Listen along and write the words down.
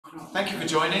Thank you for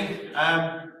joining.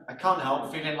 I can't help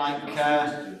feeling like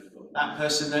that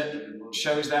person that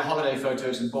shows their holiday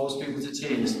photos and bores people to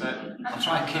tears, but I'll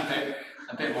try and keep it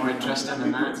a bit more interesting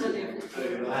than that.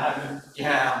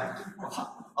 Yeah,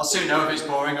 I'll soon know if it's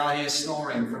boring. I'll hear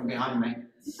snoring from behind me.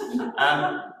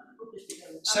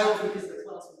 So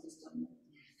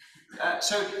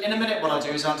in a minute what I'll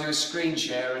do is I'll do a screen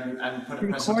share and put a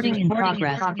recording in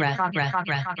progress.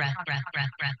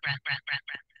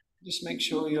 Just make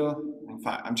sure you're, in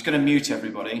fact, I'm just going to mute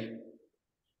everybody.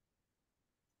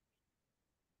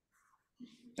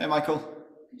 Hey, Michael.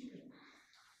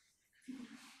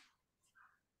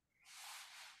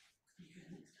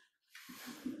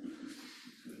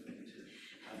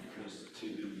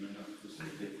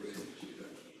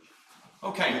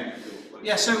 Okay,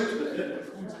 yeah, so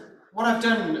what I've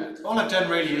done, all I've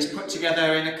done really is put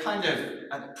together in a kind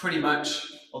of, pretty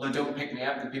much, although don't pick me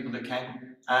up, the people that came,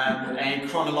 a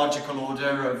chronological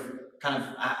order of kind of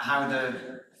how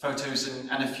the photos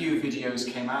and a few videos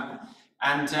came out.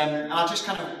 And I'll just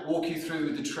kind of walk you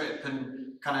through the trip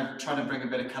and kind of try to bring a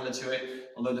bit of colour to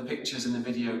it, although the pictures and the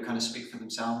video kind of speak for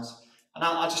themselves. And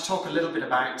I'll just talk a little bit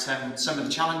about some of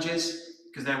the challenges,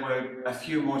 because there were a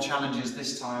few more challenges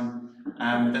this time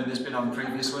than there's been on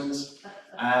previous ones.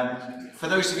 For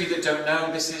those of you that don't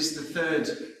know, this is the third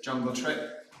jungle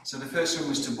trip. So the first one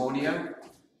was to Borneo,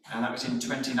 and that was in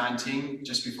 2019,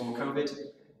 just before COVID,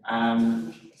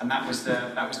 and that was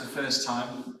the first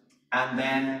time. And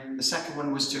then the second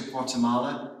one was to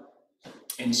Guatemala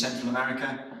in Central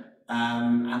America,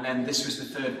 and then this was the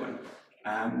third one,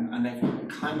 and they've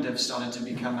kind of started to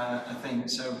become a thing.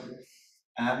 So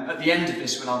at the end of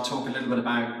this one, I'll talk a little bit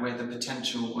about where the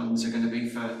potential ones are going to be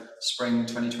for spring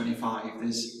 2025.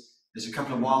 There's a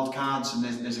couple of wild cards and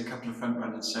there's a couple of front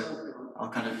runners, so I'll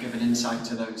kind of give an insight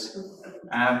to those.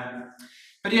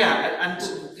 But yeah, and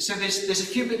so there's a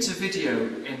few bits of video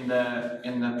in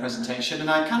the presentation, and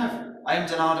I am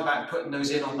and out about putting those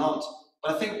in or not.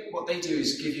 But I think what they do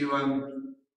is give you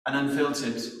an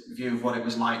unfiltered view of what it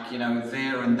was like, you know,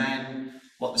 there and then,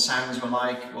 what the sounds were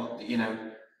like, what the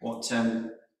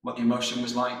emotion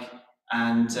was like,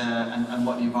 and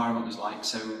what the environment was like.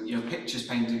 So, you know,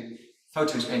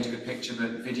 photos paint a good picture,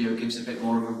 but video gives a bit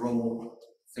more of a raw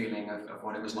feeling of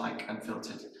what it was like,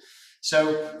 unfiltered.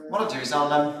 So what I'll do is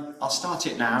I'll start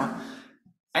it now.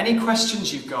 Any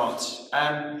questions you've got,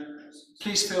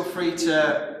 please feel free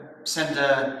to send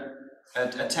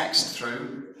a text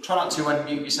through. Try not to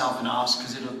unmute yourself and ask,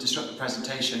 because it'll disrupt the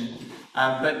presentation.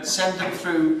 But send them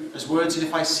through as words, and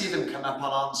if I see them come up,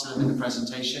 I'll answer them in the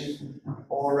presentation.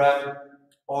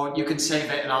 Or you can save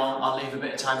it, and I'll leave a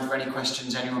bit of time for any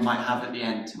questions anyone might have at the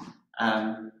end.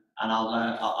 And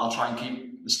I'll try and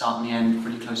keep the start and the end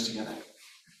pretty close together.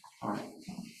 All right.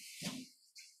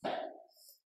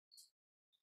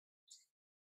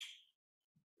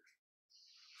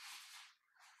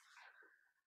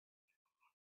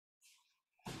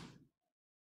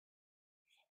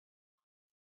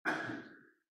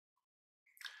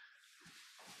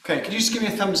 Okay, can you just give me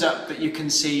a thumbs up that you can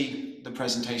see the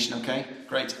presentation, okay?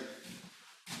 Great.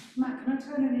 Matt, can I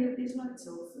turn any of these lights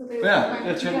off? Are they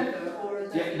Yeah, together, or are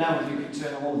they... Yeah, now you can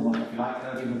turn all of them on if you like,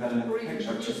 that'll give a better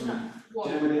picture. Just one. Do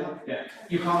you know where they are? Yeah.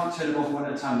 You can't turn them off one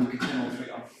at a time, you can turn all three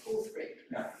on. All three?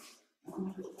 Yeah.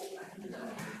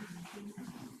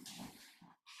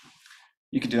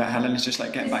 You can do that, Helen, it's just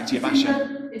like getting back to your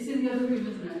basher. It's in the other room,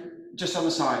 isn't it? Just on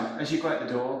the side, as you go out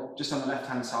the door, just on the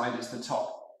left-hand side, it's the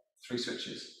top 3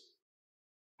 switches.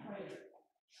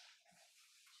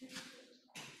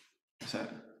 So,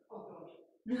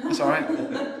 that's all right. Do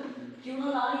you want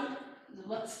a light? There's a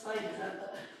lot of spiders out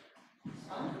there.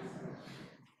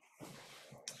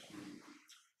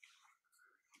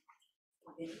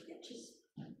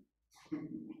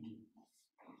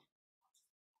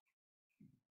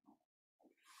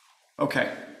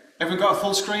 Okay, have we got a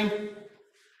full screen?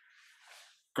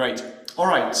 Great. All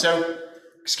right, so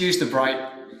excuse the bright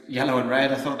yellow and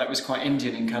red. I thought that was quite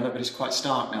Indian in colour, but it's quite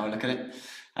stark now I look at it.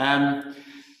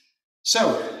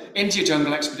 So, India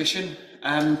Jungle Expedition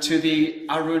to the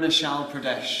Arunachal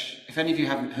Pradesh. If any of you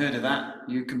haven't heard of that,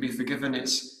 you can be forgiven.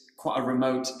 It's quite a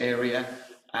remote area,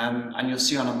 and you'll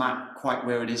see on a map quite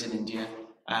where it is in India,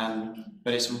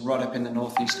 but it's right up in the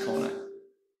northeast corner.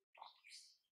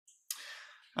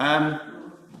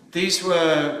 These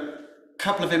were a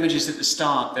couple of images at the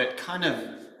start that kind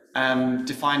of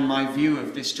defined my view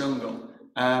of this jungle.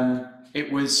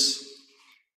 It was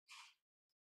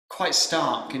quite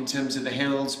stark in terms of the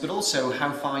hills, but also how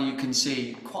far you can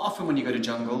see. Quite often when you go to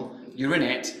jungle, you're in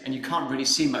it and you can't really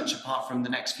see much apart from the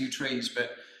next few trees,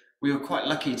 but we were quite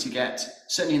lucky to get,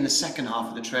 certainly in the second half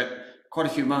of the trip, quite a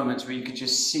few moments where you could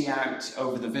just see out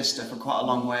over the vista for quite a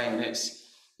long way, and it's,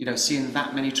 you know, seeing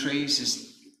that many trees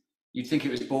is, you'd think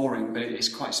it was boring, but it is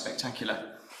quite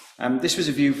spectacular. This was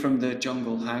a view from the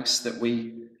jungle house that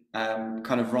we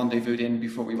kind of rendezvoused in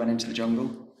before we went into the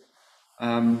jungle.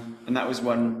 And that was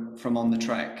one from on the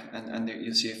trek, and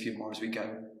you'll see a few more as we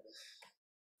go.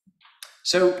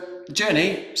 So the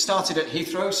journey started at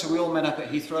Heathrow, so we all met up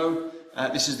at Heathrow.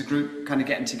 This is the group kind of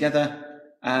getting together.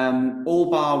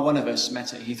 All bar one of us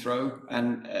met at Heathrow,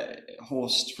 and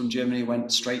Horst from Germany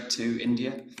went straight to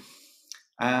India.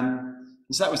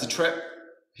 So that was the trip,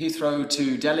 Heathrow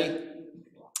to Delhi.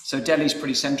 So Delhi's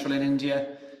pretty central in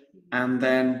India, and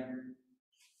then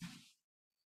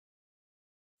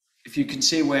if you can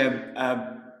see where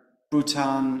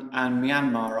Bhutan and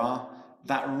Myanmar are,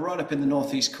 that right up in the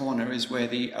northeast corner is where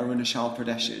the Arunachal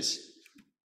Pradesh is.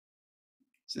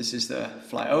 So this is the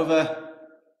flight over.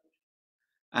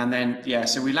 And then, yeah,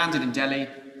 so we landed in Delhi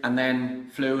and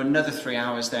then flew another 3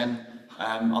 hours then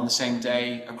on the same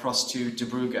day across to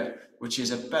Dibrugarh, which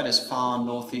is about as far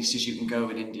northeast as you can go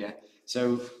in India.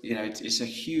 So, you know, it's a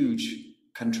huge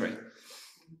country.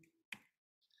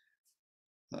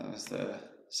 That was the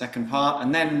second part.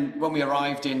 And then when we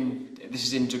arrived in, this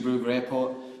is in Dibrugarh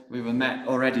airport, we were met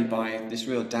already by this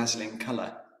real dazzling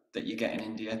colour that you get in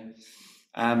India.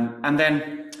 And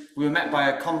then we were met by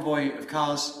a convoy of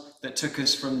cars that took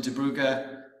us from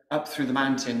Dibrugarh up through the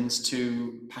mountains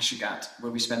to Pashagat,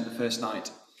 where we spent the first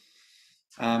night.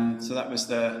 So that was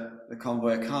the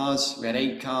convoy of cars. We had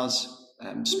 8 cars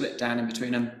split down in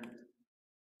between them.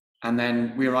 And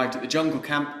then we arrived at the jungle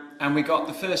camp, and we got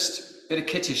the first bit of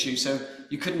kit issue. So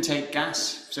you couldn't take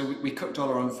gas, so we cooked all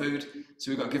our own food.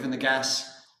 So we got given the gas.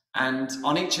 And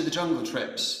on each of the jungle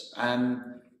trips,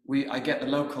 I get the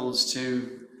locals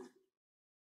to,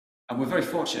 and we're very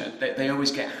fortunate, they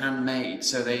always get handmade.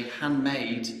 So they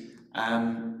handmade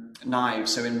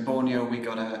knives. So in Borneo, we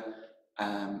got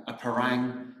a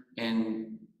parang.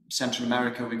 In Central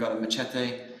America, we got a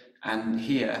machete. And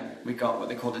here we got what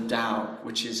they call a dao,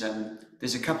 which is,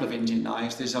 there's a couple of Indian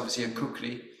knives. There's obviously a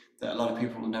kukri that a lot of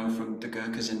people will know from the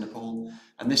Gurkhas in Nepal.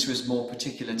 And this was more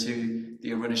particular to the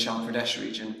Arunachal Pradesh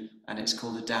region, and it's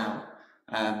called a dao.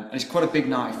 And it's quite a big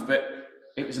knife, but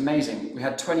it was amazing. We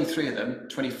had 23 of them,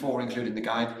 24 including the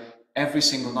guide. Every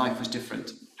single knife was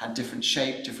different, had different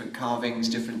shape, different carvings,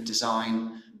 different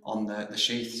design on the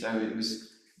sheath. So it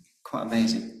was quite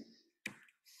amazing.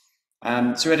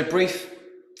 So we had a brief,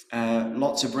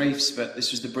 lots of briefs, but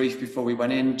this was the brief before we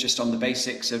went in, just on the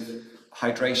basics of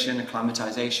hydration,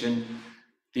 acclimatization,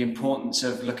 the importance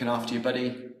of looking after your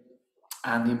buddy,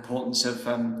 and the importance of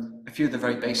a few of the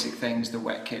very basic things, the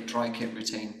wet kit, dry kit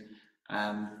routine.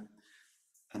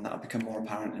 And that'll become more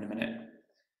apparent in a minute.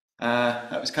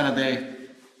 That was kind of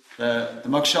the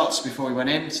mug shots before we went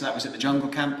in. So that was at the jungle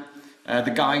camp.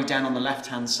 The guide down on the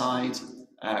left-hand side,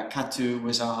 Katu,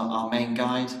 was our main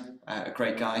guide, a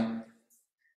great guy.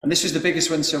 And this was the biggest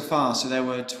one so far. So there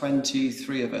were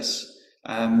 23 of us,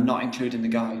 not including the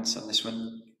guides on this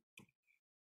one.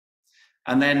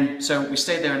 And then, so we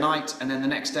stayed there a night, and then the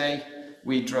next day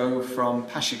we drove from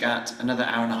Pashagat another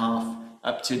hour and a half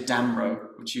up to Damro,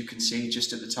 which you can see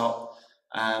just at the top,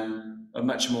 a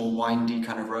much more windy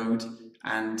kind of road.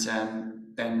 And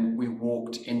then we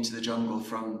walked into the jungle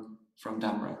from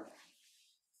Damro.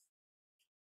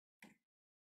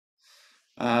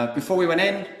 Before we went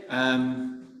in,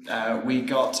 we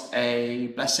got a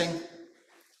blessing.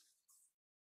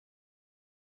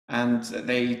 And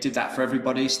they did that for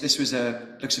everybody. So this was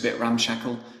looks a bit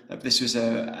ramshackle. This was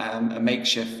a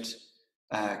makeshift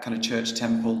kind of church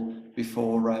temple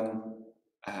before,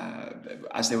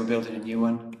 as they were building a new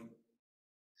one.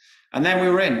 And then we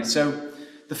were in. So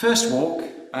the first walk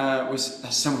was,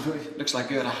 looks like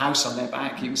they had a house on their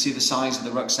back. You can see the size of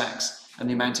the rucksacks and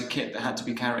the amount of kit that had to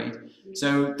be carried.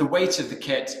 So the weight of the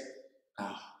kit,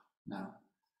 oh no.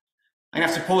 I'm gonna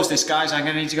have to pause this, guys. I'm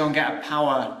gonna need to go and get a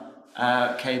power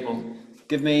cable.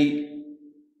 Give me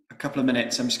a couple of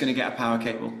minutes. I'm just going to get a power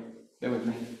cable. Bear with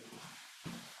me.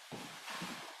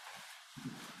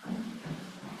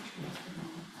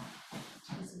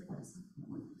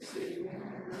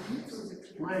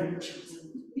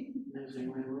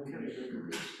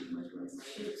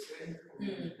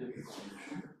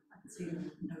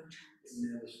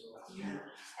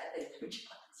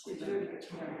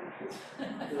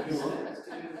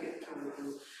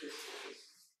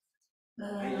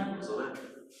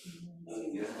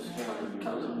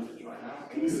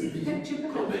 Can you see the picture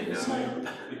below?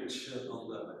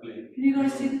 Can you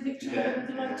guys see the picture below with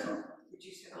the light on?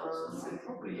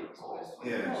 Probably.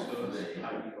 Yeah.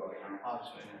 Have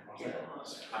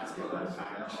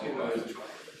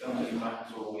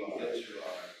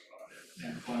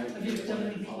you done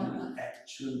anything like that?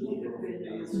 Actually,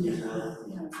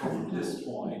 from this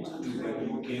point to when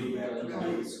you came back to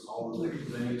this, how the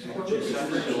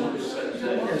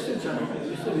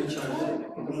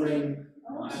rain.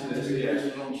 Well,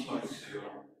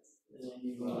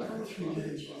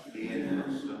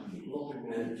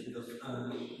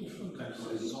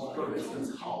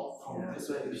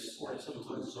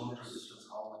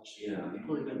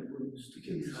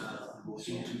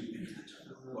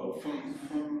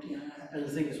 And the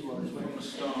thing is, well, is when from the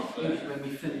start, when we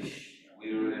finish,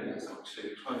 we were in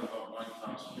actually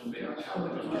 25,000 feet.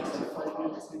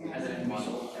 and then we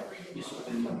sort of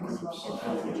in groups of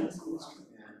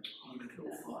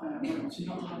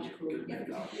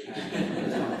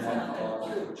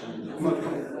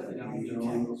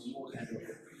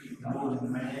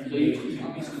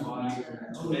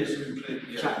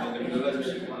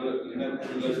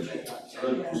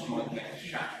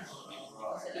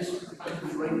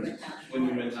When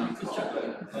you're in that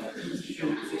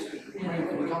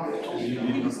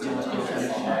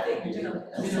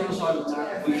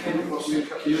we came across a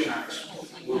couple of shacks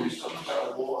where we stopped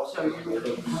about water.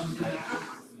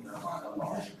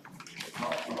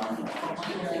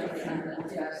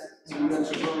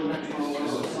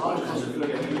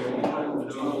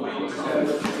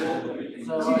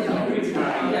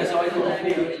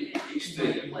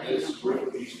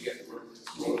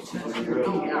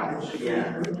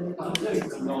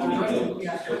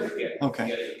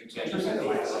 Okay.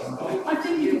 I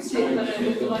think you can see it when the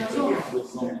lights on.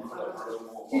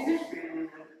 Do you think?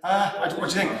 What do you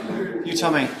think? You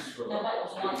tell me.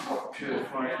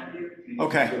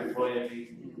 Okay.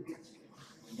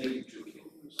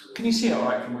 Can you see it all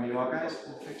right from where you are, guys?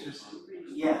 The pictures?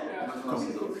 yeah.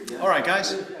 Cool. All right,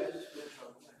 guys.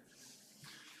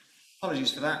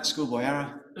 Apologies for that, schoolboy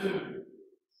error.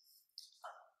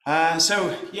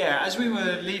 So yeah, as we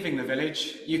were leaving the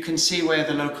village, you can see where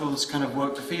the locals kind of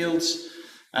worked the fields,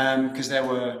 because there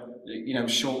were, you know,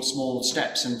 short, small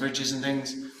steps and bridges and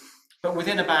things. But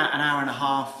within about an hour and a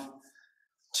half,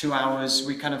 2 hours,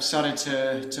 we kind of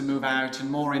started to move out and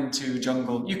more into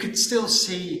jungle. You could still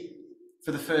see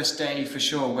for the first day for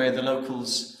sure where the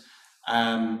locals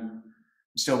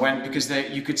still went, because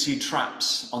you could see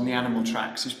traps on the animal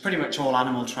tracks. It's pretty much all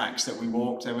animal tracks that we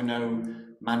walked. There were no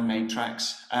man-made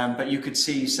tracks, but you could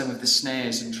see some of the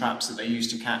snares and traps that they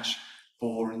used to catch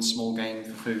boar and small game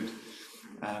for food.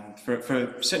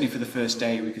 Certainly for the first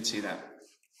day, we could see that.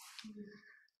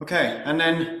 Okay, and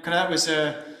then kind of that was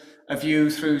a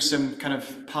view through some kind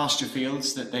of pasture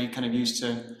fields that they kind of used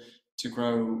to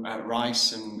grow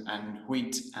rice and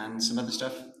wheat and some other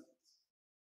stuff,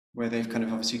 where they've kind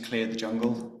of obviously cleared the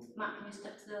jungle. Matt, can you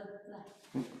step to the left?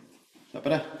 Is that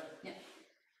better? Yeah.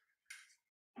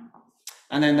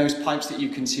 And then those pipes that you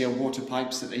can see are water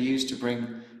pipes that they use to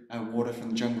bring water from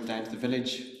the jungle down to the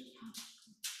village.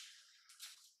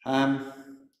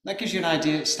 That gives you an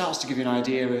idea, it starts to give you an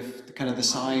idea of the kind of the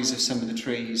size of some of the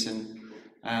trees, and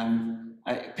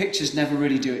pictures never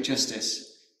really do it justice,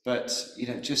 but you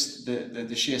know, just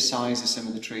the sheer size of some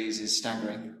of the trees is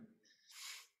staggering.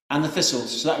 And the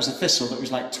thistles, so that was a thistle that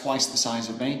was like twice the size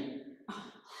of me.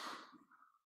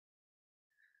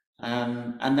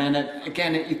 And then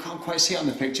again, you can't quite see it on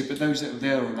the picture, but those that were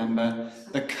there remember,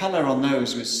 the colour on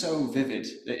those was so vivid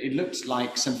that it looked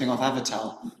like something off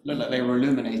Avatar. It looked like they were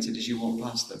illuminated as you walked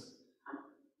past them.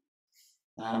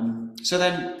 So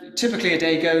then, typically a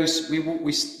day goes,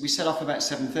 we set off about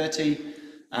 7:30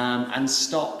 and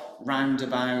stop round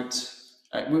about,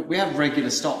 we have regular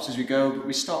stops as we go, but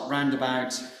we stop round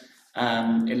about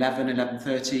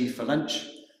 11:30 for lunch,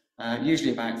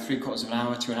 usually about 3/4 of an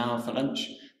hour to an hour for lunch.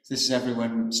 This is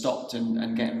everyone stopped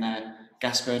and getting their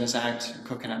gas burners out and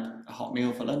cooking up a hot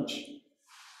meal for lunch.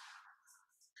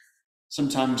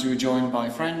 Sometimes we were joined by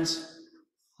friends.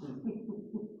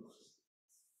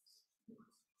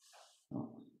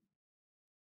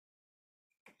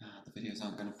 The videos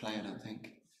aren't going to play, I don't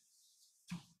think.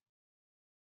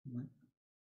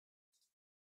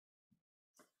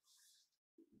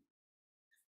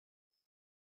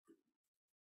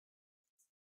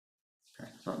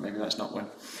 Right, maybe that's not one.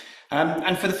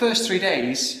 And for the first 3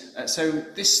 days, so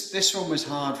this one was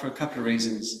hard for a couple of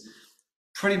reasons.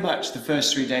 Pretty much the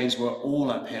first 3 days were all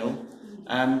uphill.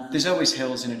 There's always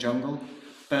hills in a jungle,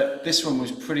 but this one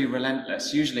was pretty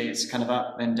relentless. Usually it's kind of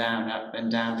up and down,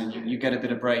 and you get a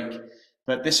bit of break.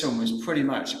 But this one was pretty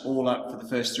much all up for the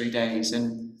first 3 days.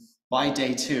 And by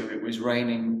day 2, it was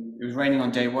raining. It was raining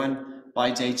on day 1. By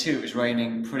day 2, it was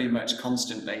raining pretty much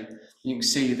constantly. you can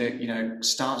see that, you know, it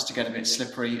starts to get a bit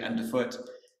slippery underfoot,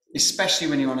 especially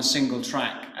when you're on a single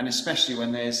track, and especially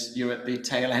when you're at the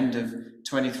tail end of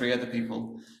 23 other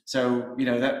people. So, you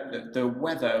know, that the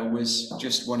weather was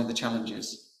just one of the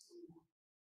challenges.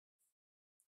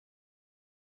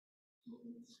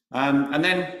 And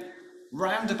then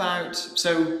roundabout,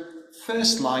 so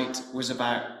first light was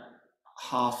about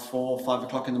 4:30, 5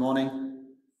 o'clock in the morning,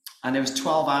 and there was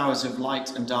 12 hours of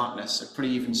light and darkness, a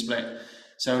pretty even split.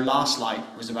 So last light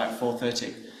was about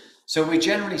 4:30. So we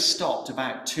generally stopped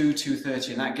about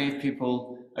 2:30, and that gave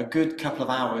people a good couple of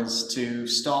hours to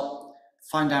stop,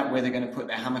 find out where they're going to put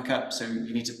their hammock up. So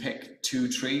you need to pick 2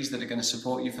 trees that are going to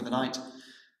support you for the night.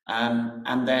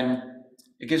 And then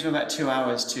it gives them about 2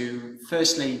 hours to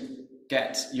firstly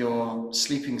get your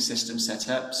sleeping system set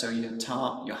up, so your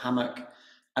tarp, your hammock,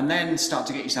 and then start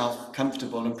to get yourself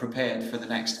comfortable and prepared for the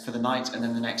night and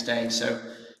then the next day. So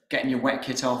getting your wet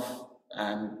kit off,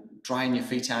 drying your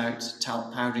feet out,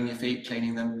 powdering your feet,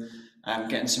 cleaning them,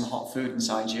 getting some hot food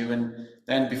inside you, and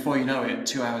then before you know it,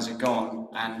 2 hours are gone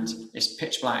and it's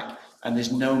pitch black and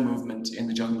there's no movement in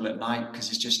the jungle at night because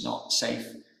it's just not safe.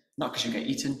 Not because you get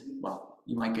eaten, well,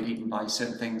 you might get eaten by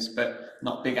certain things, but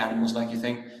not big animals like you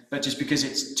think, but just because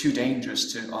it's too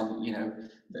dangerous you know,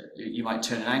 you might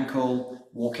turn an ankle,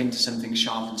 walk into something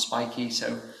sharp and spiky.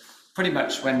 So pretty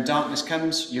much when darkness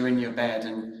comes, you're in your bed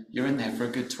and you're in there for a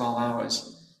good 12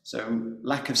 hours. So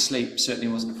lack of sleep certainly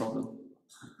wasn't a problem.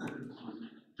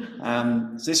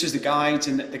 So this was the guides,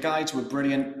 and the guides were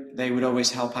brilliant. They would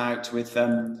always help out with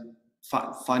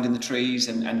finding the trees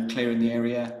and clearing the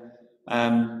area.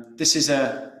 This is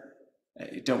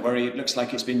don't worry, it looks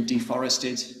like it's been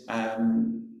deforested,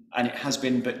 and it has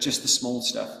been, but just the small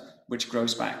stuff, which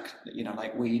grows back, you know,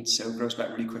 like weeds, so it grows back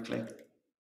really quickly.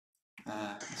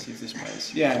 Let's see if this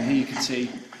plays. Yeah, and here you can see,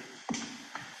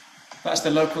 that's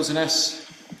the locals and us.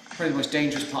 Probably the most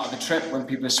dangerous part of the trip when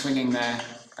people are swinging their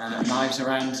knives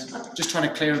around, just trying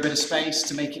to clear a bit of space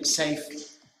to make it safe,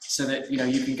 so that, you know,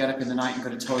 you can get up in the night and go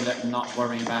to the toilet and not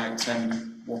worry about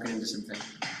walking into something.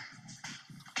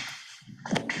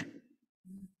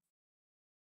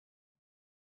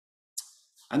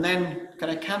 And then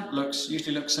kind of camp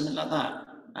usually looks something like that.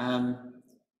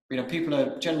 You know, people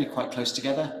are generally quite close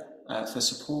together for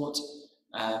support.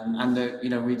 And you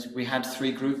know, we had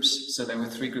 3 groups, so there were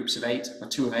 3 groups of 8, or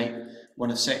 2 of 8,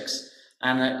 1 of 6.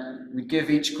 And we give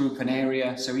each group an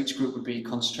area, so each group would be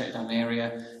concentrated on an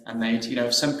area, and they'd, you know,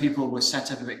 if some people were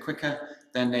set up a bit quicker,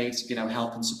 then they'd, you know,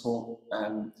 help and support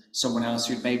someone else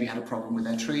who'd maybe had a problem with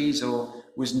their trees or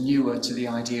was newer to the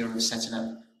idea of setting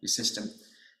up your system.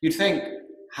 You'd think,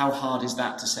 how hard is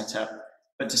that to set up?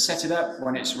 But to set it up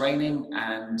when it's raining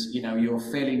and, you know, you're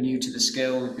fairly new to the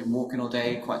skill, you've been walking all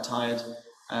day, quite tired,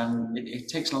 it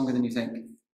takes longer than you think.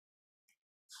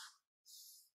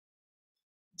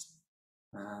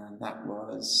 That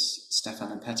was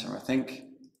Stefan and Petter, I think.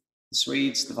 The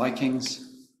Swedes, the Vikings.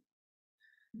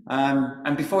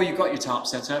 And before you got your tarp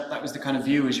set up, that was the kind of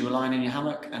view as you were lying in your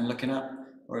hammock and looking up,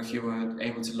 or if you were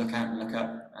able to look out and look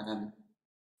up, and then,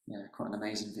 yeah, quite an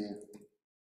amazing view.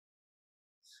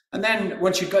 And then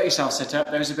once you'd got yourself set up,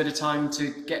 there was a bit of time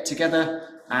to get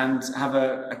together and have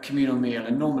a communal meal.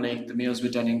 And normally the meals were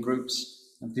done in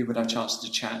groups and people would have a chance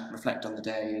to chat, reflect on the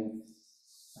day,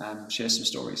 and share some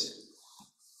stories.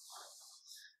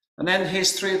 And then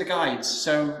here's 3 of the guides.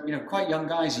 So, you know, quite young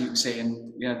guys, you can see,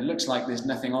 and, you know, it looks like there's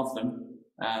nothing of them,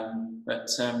 but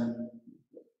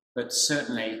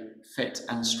certainly fit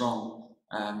and strong,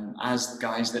 as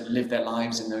guys that live their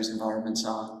lives in those environments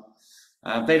are.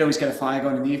 They'd always get a fire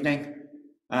going in the evening,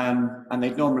 and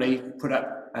they'd normally put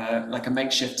up like a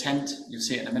makeshift tent. You'll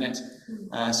see it in a minute.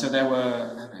 So there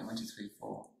were 1, 2, 3,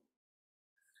 4.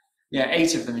 Yeah,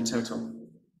 8 of them in total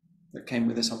that came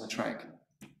with us on the trek.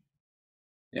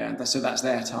 Yeah, so that's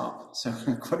their tarp, so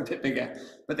quite a bit bigger.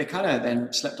 But they kind of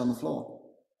then slept on the floor.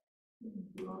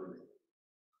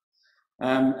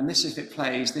 And this, if it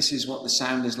plays, this is what the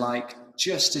sound is like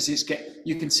just as it's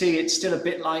you can see it's still a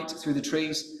bit light through the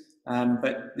trees,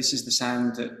 but this is the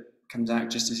sound that comes out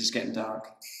just as it's getting dark.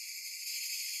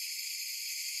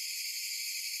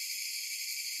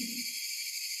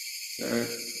 So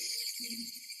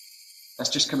that's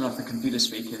just coming off the computer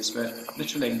speakers, but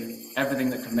literally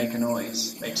everything that can make a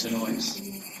noise makes a noise.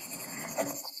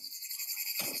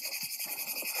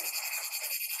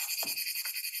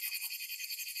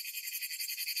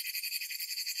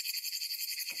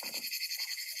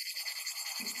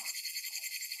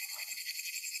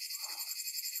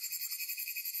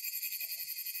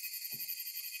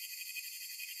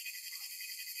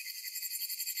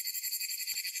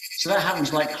 So that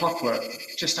happens like clockwork,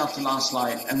 just after last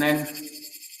light, and then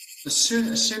as soon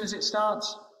as it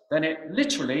starts, then it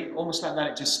literally, almost like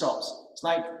that, it just stops. It's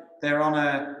like they're on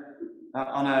a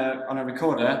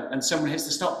recorder and someone hits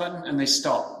the stop button and they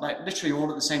stop, like literally all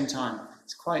at the same time.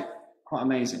 It's quite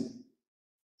amazing.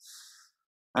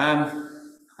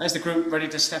 There's the group ready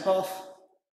to step off.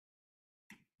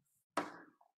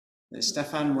 There's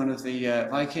Stefan, one of the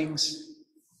Vikings.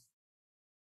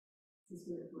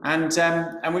 And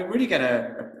we really get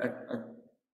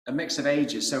a mix of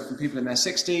ages, so from people in their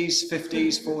 60s,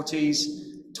 50s, 40s,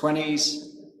 20s.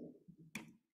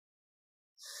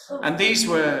 And these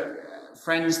were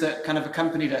friends that kind of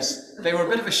accompanied us. They were a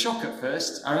bit of a shock at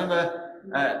first. I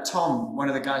remember Tom, one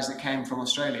of the guys that came from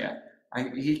Australia,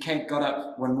 he got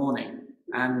up one morning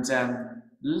and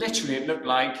literally it looked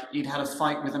like he'd had a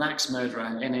fight with an axe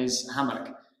murderer in his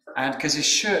hammock, and because his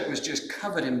shirt was just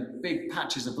covered in big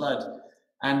patches of blood.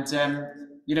 And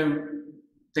you know,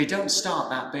 they don't start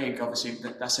that big, obviously.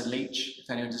 That's a leech, if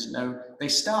anyone doesn't know. They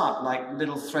start like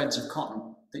little threads of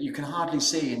cotton that you can hardly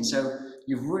see, and so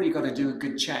you've really got to do a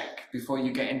good check before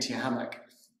you get into your hammock.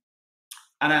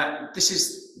 And this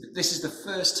is the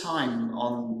first time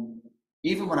on,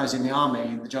 even when I was in the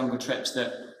army, the jungle trips,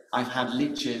 that I've had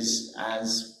leeches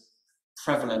as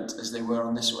prevalent as they were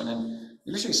on this one. And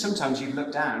literally sometimes you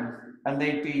look down and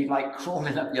they'd be like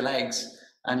crawling up your legs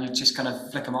and you just kind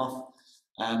of flick them off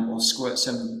or squirt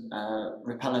some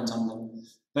repellent on them.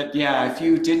 But yeah, if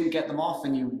you didn't get them off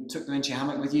and you took them into your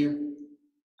hammock with you,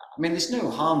 I mean, there's no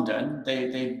harm done.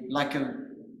 They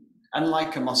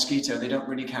unlike a mosquito, they don't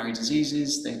really carry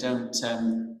diseases. They don't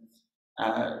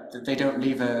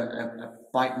leave a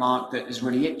bite mark that is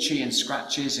really itchy and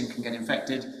scratches and can get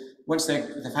infected. Once they've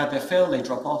had their fill, they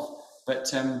drop off.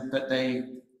 But they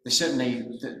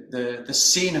certainly, the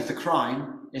scene of the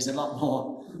crime is a lot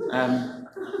more,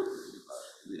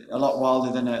 a lot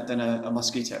wilder than a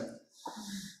mosquito.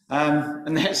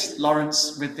 And there's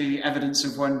Lawrence with the evidence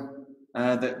of one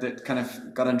that kind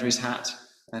of got under his hat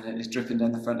and it is dripping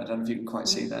down the front. I don't know if you can quite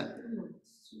see that.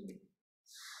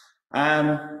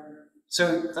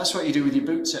 So that's what you do with your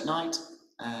boots at night.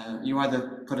 You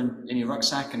either put them in your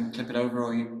rucksack and clip it over,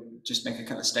 or you just make a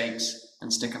couple of stakes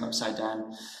and stick them upside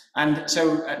down. And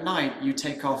so at night, you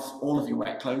take off all of your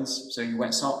wet clothes. So your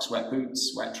wet socks, wet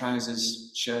boots, wet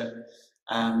trousers, shirt.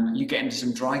 You get into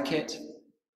some dry kit,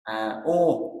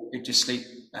 or you just sleep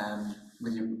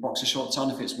with your boxer shorts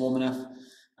on if it's warm enough.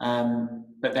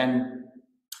 But then,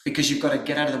 because you've got to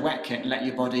get out of the wet kit and let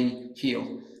your body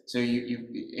heal. So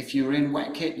if you're in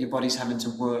wet kit, your body's having to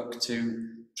work to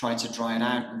try to dry it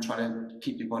out and try to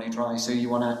keep your body dry. So you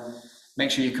want to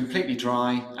make sure you're completely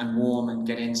dry and warm and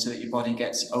get in so that your body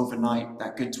gets overnight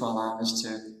that good 12 hours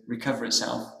to recover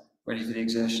itself, ready for the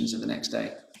exertions of the next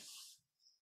day.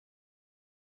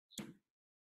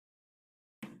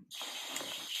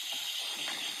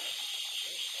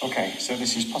 Okay, so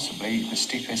this is possibly the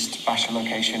steepest basher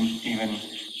location, even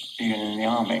in the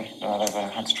army, that I've ever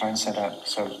had to try and set up.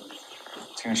 So I'm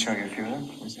going to show you a few of them.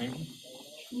 There's Hayden,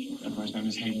 otherwise known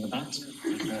as Hayden the Bat,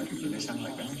 with his hand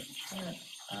like that.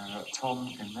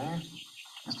 Tom in there.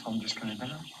 There's Tom just coming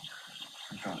down.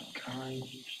 We've got Kai,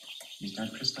 his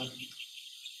dad Christoph.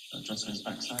 Just on his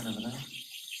backside over there.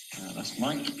 That's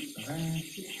Mike over there.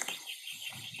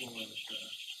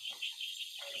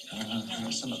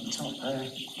 There's some at the top there,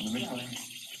 on the midway.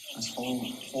 That's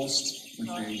Horst with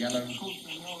the yellow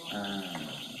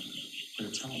bit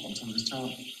of top on top of his top.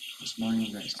 That's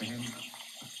mine next to him.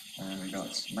 We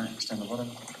got Max down the bottom.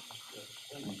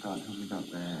 We've got, who we got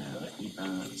there?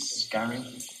 Gary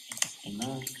in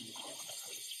there.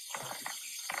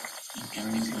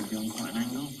 Gary's going to be on quite an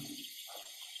angle.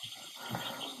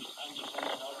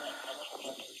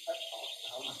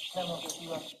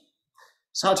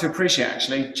 It's hard to appreciate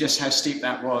actually just how steep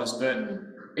that was, but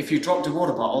if you dropped a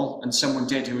water bottle and someone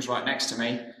did who was right next to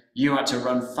me, you had to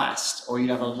run fast or you'd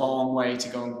have a long way to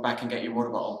go back and get your water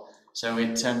bottle. So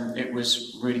it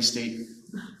was really steep.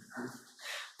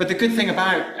 But the good thing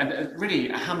about, and really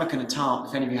a hammock and a tarp,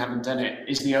 if any of you haven't done it,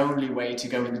 is the only way to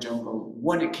go in the jungle.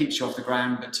 One, it keeps you off the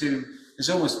ground, but two, there's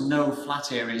almost no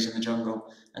flat areas in the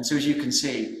jungle. And so as you can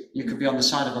see, you could be on the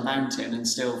side of a mountain and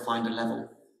still find a level.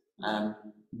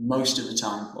 Most of the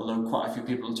time, although quite a few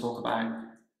people talk about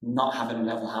not having a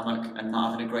level hammock and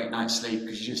not having a great night's sleep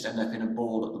because you just end up in a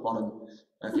ball at the bottom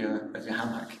of your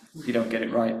hammock if you don't get it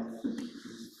right.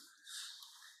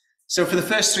 So for the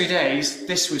first 3 days,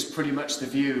 this was pretty much the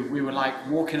view. We were like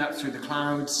walking up through the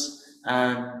clouds.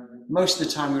 Most of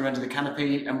the time we were under the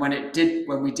canopy, and when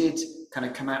we did kind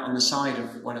of come out on the side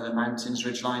of one of the mountains,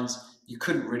 ridge lines, you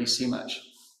couldn't really see much.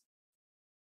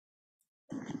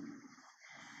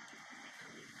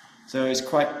 So it's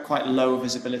quite low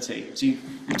visibility. So you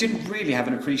didn't really have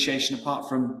an appreciation, apart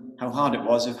from how hard it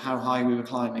was, of how high we were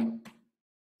climbing.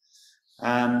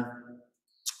 Like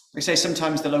I say,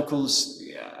 sometimes the locals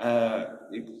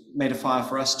made a fire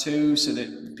for us too, so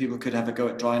that people could have a go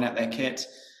at drying out their kit.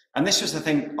 And this was the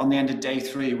thing on the end of day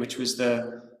 3, which was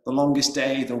the longest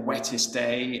day, the wettest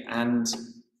day, and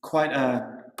quite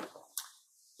a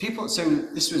people. So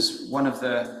this was one of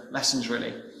the lessons,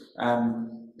 really.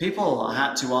 People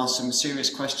had to ask some serious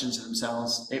questions of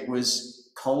themselves. It was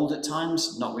cold at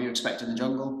times, not what you expect in the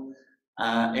jungle.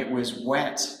 It was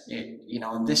wet.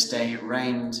 On this day it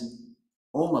rained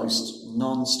almost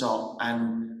non-stop,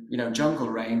 and jungle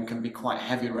rain can be quite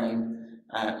heavy rain.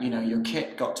 Your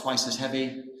kit got twice as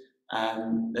heavy.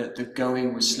 The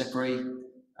going was slippery,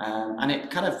 and it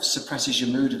kind of suppresses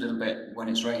your mood a little bit when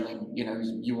it's raining.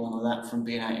 You all know that from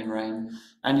being out in rain.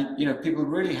 And people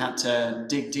really had to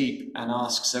dig deep and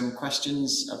ask some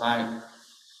questions about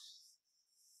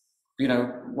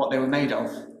what they were made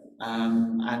of,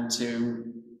 and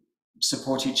to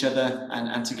support each other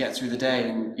and to get through the day.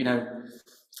 And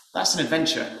that's an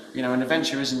adventure. An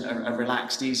adventure isn't a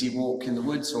relaxed, easy walk in the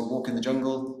woods or walk in the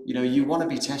jungle. You want to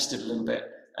be tested a little bit.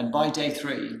 And by day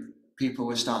 3, people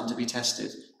were starting to be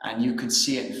tested, and you could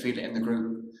see it and feel it in the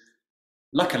group.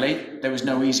 Luckily, there was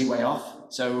no easy way off,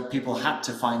 so people had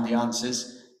to find the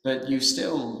answers. But you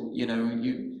still,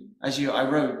 as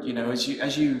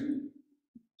you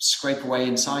scrape away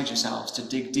inside yourselves to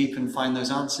dig deep and find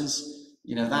those answers,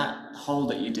 that hole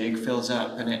that you dig fills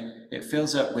up, and it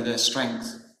fills up with a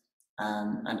strength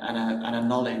and a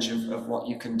knowledge of what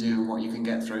you can do and what you can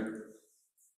get through.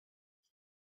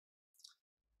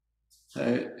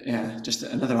 So yeah, just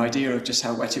another idea of just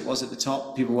how wet it was at the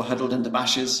top. People were huddled under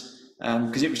bashes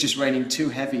because it was just raining too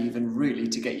heavy even really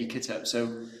to get your kit up.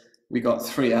 So we got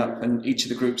 3 up, and each of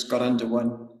the groups got under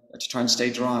one to try and stay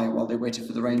dry while they waited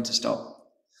for the rain to stop.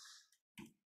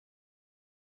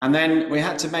 And then we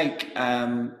had to make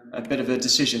a bit of a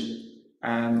decision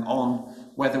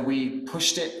on whether we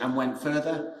pushed it and went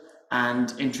further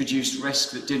and introduced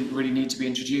risk that didn't really need to be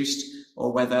introduced,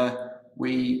 or whether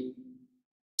we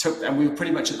and we were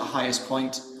pretty much at the highest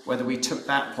point, whether we took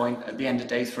that point at the end of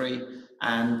day 3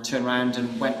 and turned around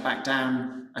and went back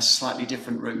down a slightly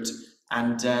different route.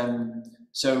 And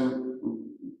so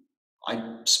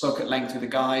I spoke at length with the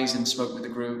guys and spoke with the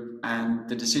group, and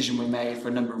the decision we made, for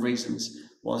a number of reasons,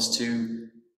 was to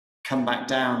come back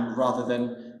down, rather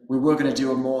than, we were going to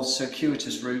do a more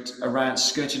circuitous route around,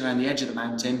 skirting around the edge of the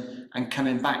mountain and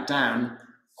coming back down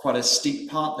quite a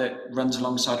steep part that runs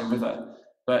alongside a river.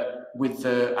 But with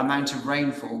the amount of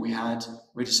rainfall we had,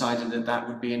 we decided that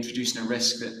would be introducing a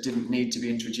risk that didn't need to be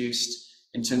introduced,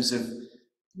 in terms of,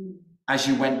 as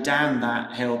you went down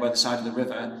that hill by the side of the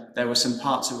river, there were some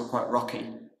parts that were quite rocky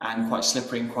and quite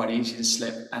slippery and quite easy to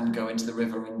slip and go into the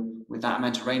river. And with that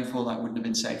amount of rainfall, that wouldn't have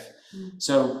been safe.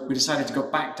 So we decided to go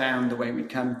back down the way we'd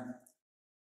come.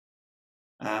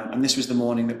 And this was the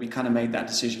morning that we kind of made that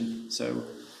decision. So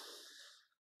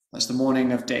that's the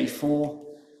morning of day 4.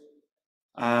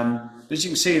 But as you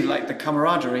can see, like, the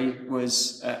camaraderie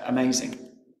was amazing.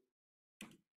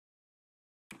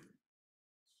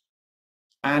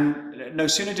 And no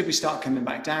sooner did we start coming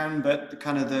back down, but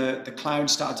the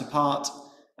clouds started to part.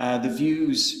 The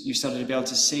views, you started to be able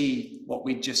to see what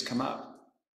we'd just come up.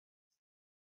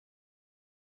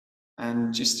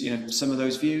 And just, some of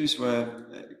those views were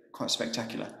quite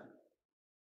spectacular.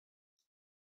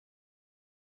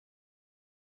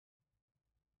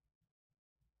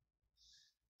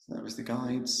 So that was the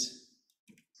guides.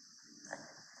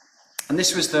 And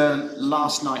this was the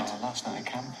last night. Last night at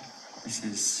camp. This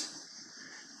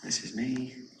is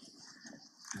me.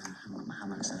 How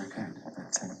much is that okay? But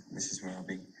this is where I'll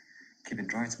be keeping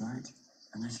dry tonight.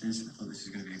 And I thought this is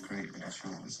going to be a great little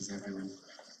shot. This is everyone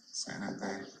setting up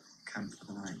their camp for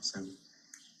the night. So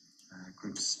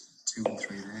groups 2 and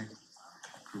 3 there.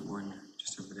 Group 1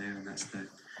 just over there, and that's the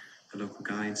local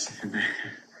guides in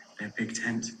their big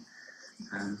tent.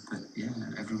 But yeah,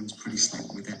 everyone's pretty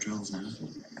slack with their drills now.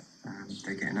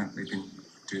 They're getting up. They've been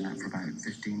doing that for about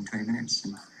 15-20 minutes,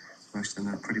 and most of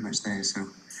them are pretty much there. So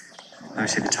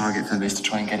obviously the target for them is to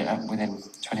try and get it up within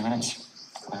 20 minutes.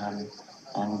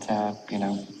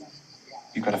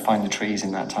 You've got to find the trees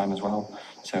in that time as well,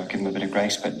 so give them a bit of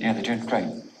grace. But yeah, they're doing great.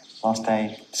 Last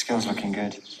day, skills looking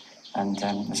good, and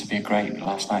this will be a great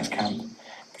last night's camp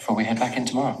before we head back in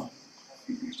tomorrow.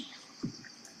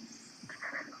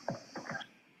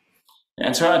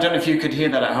 And so I don't know if you could hear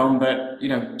that at home, but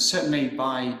certainly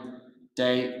by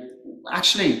day,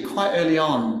 actually quite early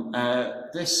on,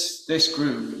 this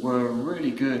group were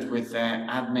really good with their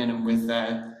admin and with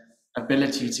their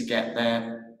ability to get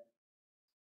their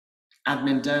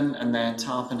admin done and their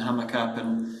tarp and hammock up,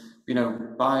 and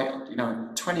by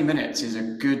 20 minutes is a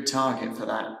good target for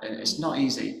that. It's not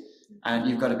easy, and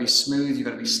you've got to be smooth, you've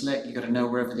got to be slick, you've got to know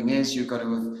where everything is, you've got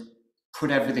to have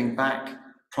put everything back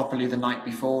properly the night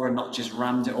before and not just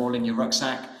rammed it all in your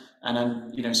rucksack, and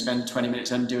then spend 20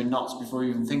 minutes undoing knots before you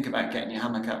even think about getting your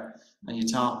hammock up and your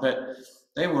tarp. But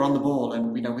they were on the ball,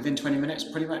 and within 20 minutes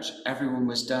pretty much everyone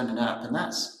was done and up, and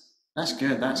that's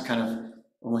good. That's kind of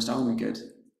almost only good.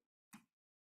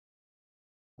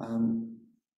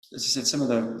 As I said, some of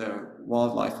the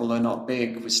wildlife, although not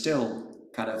big, was still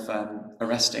kind of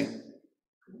arresting.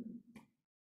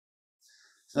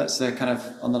 So that's the kind of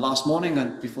on the last morning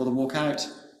and before the walk out,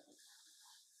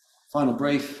 final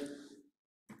brief.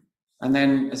 And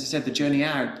then, as I said, the journey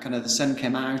out, kind of the sun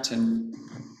came out, and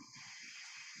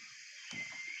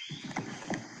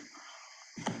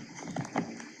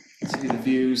see the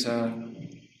views are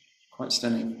quite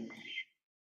stunning.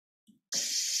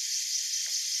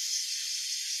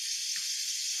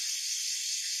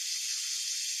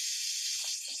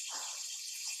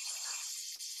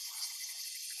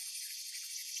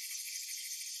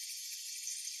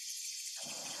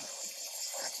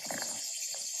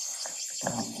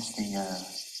 It's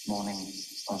the morning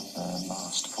of the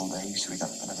last full day, so we got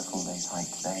another full day's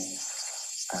hike today,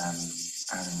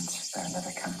 and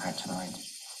another camp out tonight,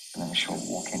 and then a short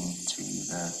walk into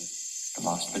the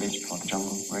last village before the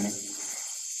jungle. Really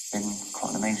been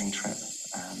quite an amazing trip.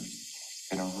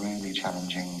 Been a really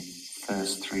challenging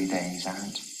first 3 days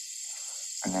out,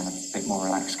 and then a bit more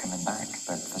relaxed coming back,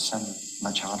 but for some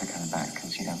much harder coming back,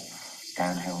 because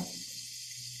downhill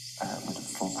with a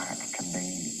full pack can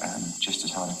be just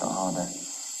as hard, if not harder,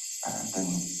 than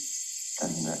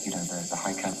the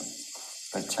hike up.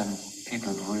 But people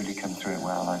have really come through it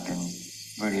well. I've been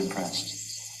really impressed.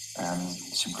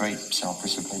 Some great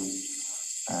self-discipline.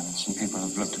 Some people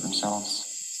have looked at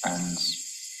themselves and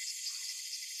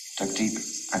dug deep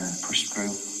and pushed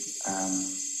through,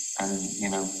 and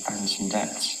found some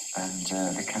depth.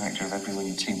 And the character of everyone,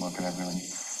 your teamwork of everyone,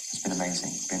 has been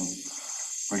amazing. Been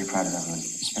really proud of everyone.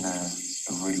 It's been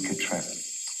a really good trip.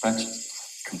 But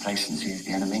complacency is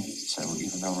the enemy. So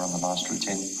even though we're on the last route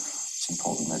in, it's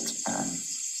important that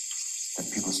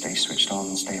people stay switched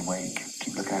on, stay awake,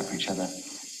 keep looking out for each other,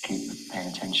 keep paying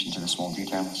attention to the small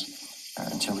details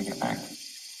until we get back.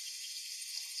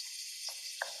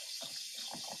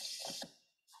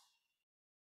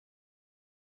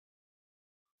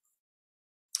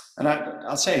 And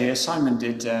I'll say here, Simon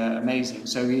did amazing.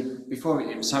 So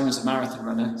Simon's a marathon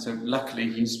runner, so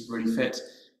luckily he's really fit.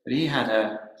 But he had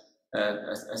a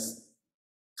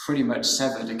pretty much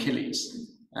severed Achilles.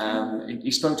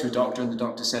 He spoke to a doctor, and the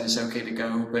doctor said it's okay to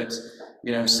go. But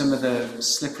some of the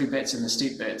slippery bits and the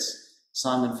steep bits,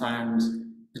 Simon found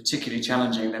particularly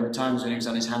challenging. There were times when he was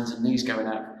on his hands and knees going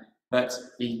up, but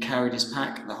he carried his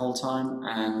pack the whole time,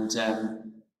 and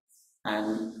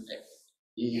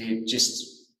he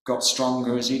just got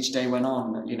stronger as each day went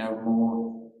on.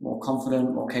 More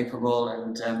confident, more capable,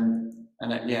 and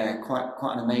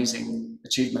quite an amazing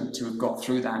achievement to have got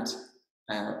through that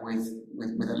with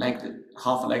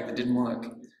half a leg that didn't work.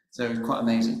 So it was quite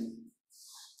amazing.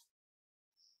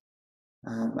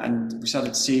 And we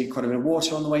started to see quite a bit of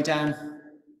water on the way down.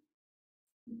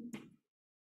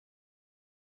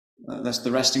 That's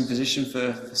the resting position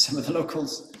for some of the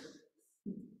locals.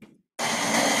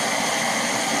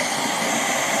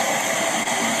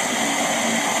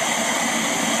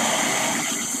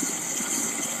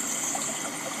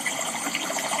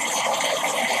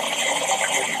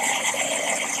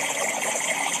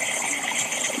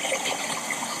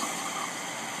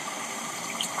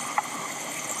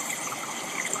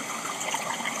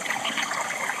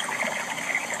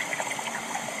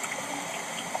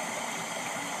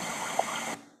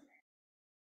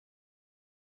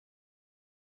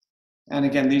 And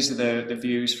again, these are the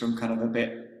views from kind of a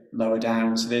bit lower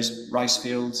down. So there's rice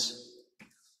fields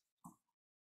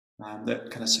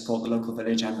that kind of support the local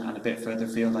village, and a bit further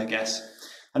afield, I guess.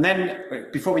 And then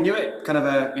before we knew it, kind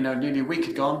of nearly a week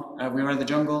had gone. We were in the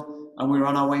jungle, and we were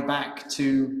on our way back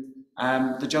to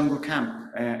the jungle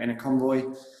camp in a convoy.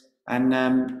 And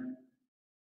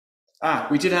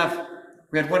we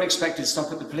had one expected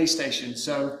stop at the police station.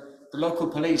 So the local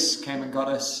police came and got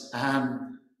us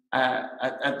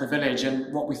at the village,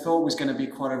 and what we thought was going to be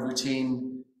quite a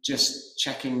routine, just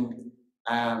checking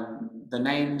the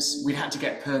names. We had to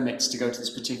get permits to go to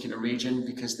this particular region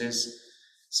because there's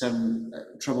some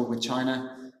trouble with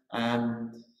China.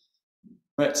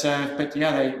 But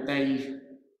yeah, they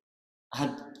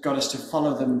had got us to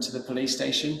follow them to the police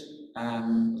station. I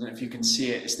don't know if you can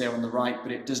see it, it's there on the right,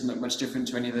 but it doesn't look much different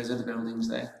to any of those other buildings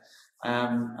there.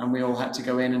 and we all had to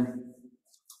go in,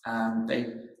 and they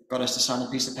got us to sign a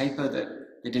piece of paper that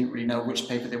they didn't really know which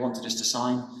paper they wanted us to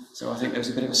sign. So I think there was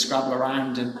a bit of a scrabble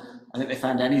around, and I think they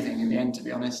found anything in the end, to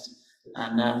be honest.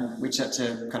 And we just had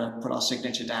to kind of put our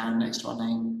signature down next to our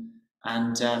name.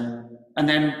 And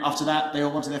then after that, they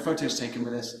all wanted their photos taken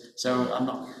with us. So I'm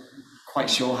not quite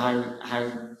sure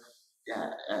how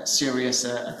serious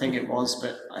a thing it was,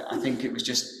 but I think it was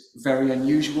just very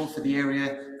unusual for the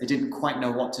area. They didn't quite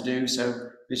know what to do, so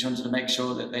they just wanted to make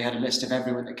sure that they had a list of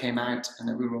everyone that came out and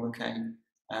that we were all okay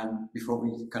before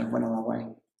we kind of went on our way.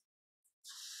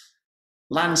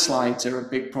 Landslides are a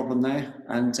big problem there,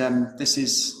 and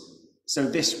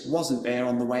this wasn't there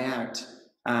on the way out,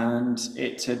 and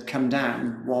it had come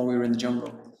down while we were in the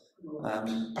jungle.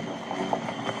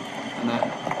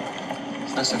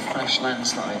 That's a fresh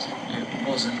landslide. It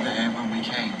wasn't there when we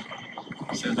came.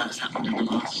 So that's happened in the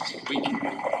last week.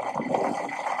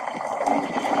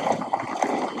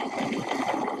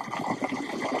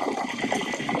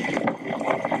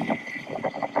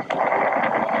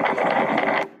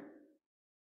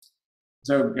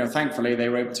 So, thankfully they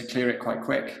were able to clear it quite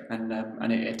quick, and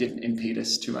it didn't impede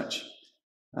us too much.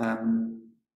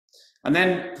 And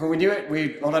then when we knew it,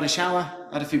 we all had a shower,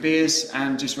 had a few beers,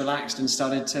 and just relaxed and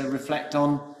started to reflect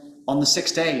on the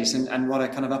 6 days and what a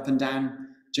kind of up and down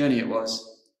journey it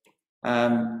was.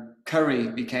 Curry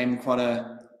became quite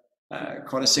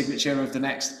a signature of the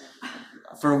next.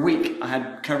 For a week, I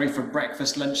had curry for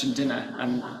breakfast, lunch, and dinner,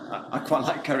 and I quite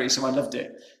like curry, so I loved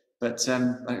it. But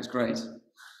it was great.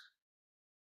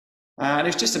 And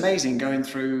it's just amazing going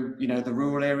through, the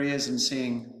rural areas and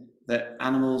seeing that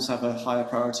animals have a higher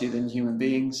priority than human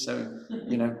beings. So,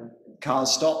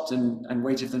 cars stopped and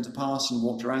waited for them to pass and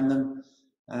walked around them.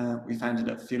 We found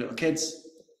a few little kids.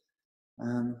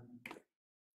 And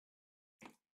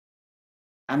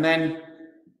then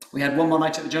we had one more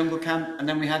night at the jungle camp, and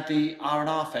then we had the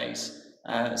R&R phase.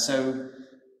 So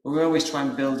we always try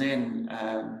and build in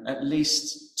at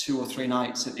least 2 or 3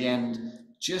 nights at the end,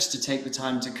 just to take the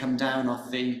time to come down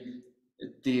off the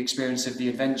experience of the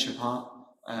adventure part,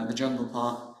 the jungle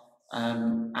part,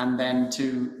 and then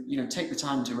to take the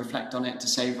time to reflect on it, to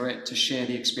savor it, to share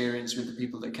the experience with the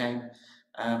people that came,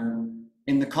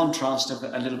 in the contrast of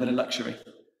a little bit of luxury.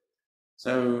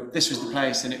 So this was the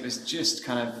place, and it was just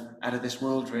kind of out of this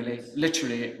world, really.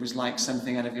 Literally, it was like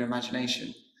something out of your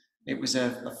imagination. It was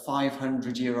a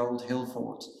 500-year-old hill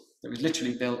fort that was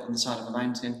literally built on the side of a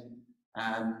mountain.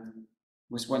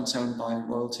 Was once owned by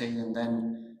royalty, and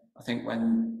then I think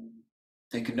when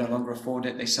they could no longer afford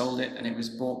it, they sold it, and it was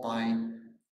bought by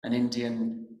an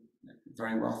Indian,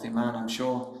 very wealthy man, I'm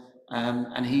sure.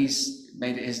 And he's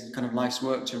made it his kind of life's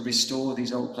work to restore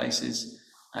these old places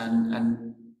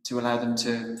and to allow them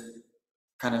to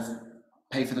kind of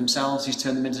pay for themselves. He's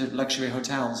turned them into luxury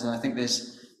hotels, and I think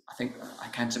I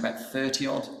counted about 30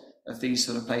 odd of these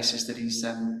sort of places that he's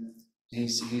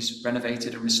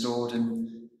renovated and restored and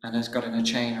has got in a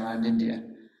chain around India.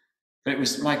 But it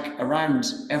was like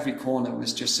around every corner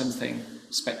was just something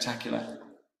spectacular.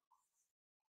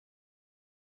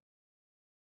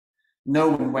 No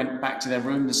one went back to their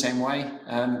room the same way.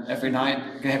 Every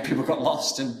night, people got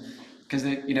lost, and because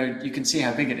you can see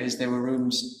how big it is. There were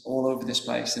rooms all over this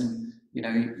place, and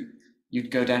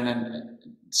you'd go down and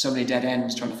so many dead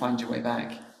ends trying to find your way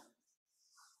back.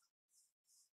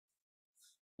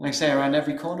 Like I say, around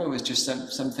every corner was just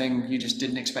something you just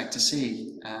didn't expect to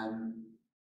see.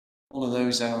 All of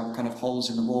those are kind of holes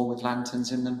in the wall with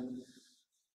lanterns in them.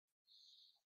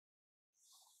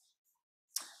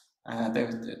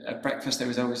 At breakfast, there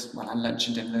was always, and lunch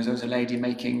and dinner, there was always a lady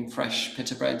making fresh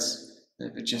pita breads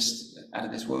that were just out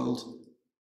of this world.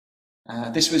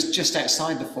 This was just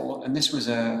outside the fort, and this was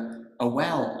a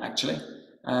well, actually.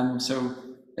 So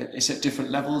it's at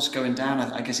different levels going down.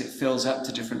 I guess it fills up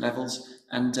to different levels,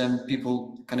 and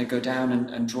people kind of go down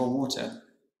and draw water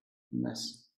from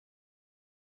this.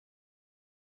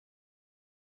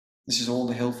 This is all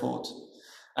the hill fort.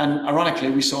 And ironically,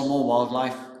 we saw more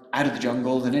wildlife out of the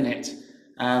jungle than in it,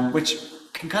 which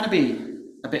can kind of be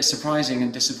a bit surprising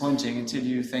and disappointing until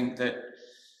you think that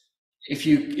if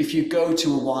you go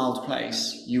to a wild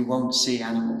place, you won't see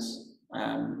animals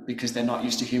because they're not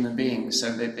used to human beings,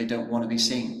 so they don't want to be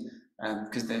seen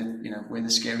because we're the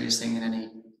scariest thing in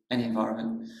any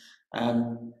environment.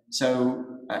 So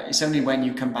it's only when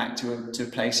you come back to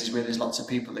places where there's lots of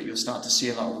people that you'll start to see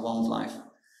a lot of wildlife.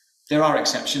 There are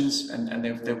exceptions, and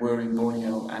there were in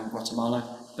Borneo and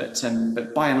Guatemala, but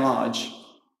by and large,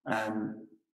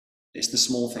 it's the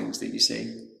small things that you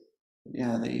see.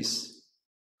 Yeah, these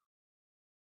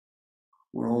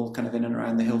were all kind of in and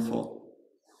around the hill fort.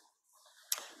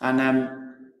 And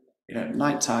at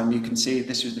night time, you can see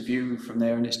this was the view from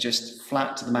there, and it's just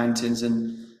flat to the mountains,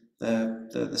 and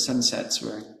the sunsets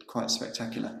were quite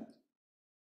spectacular.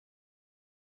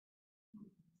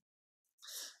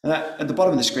 And at the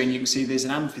bottom of the screen, you can see there's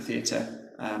an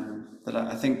amphitheatre that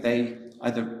I think they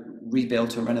either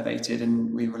rebuilt or renovated,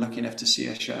 and we were lucky enough to see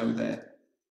a show there,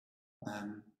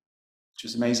 which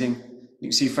was amazing. You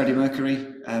can see Freddie Mercury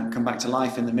come back to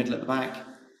life in the middle at the back.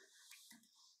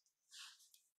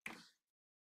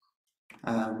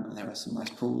 And there were some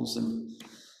nice pools, and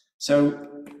so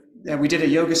yeah, we did a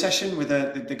yoga session with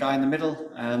the guy in the middle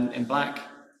in black.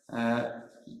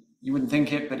 You wouldn't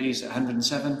think it, but he's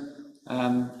 107,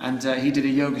 and he did a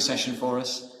yoga session for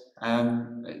us.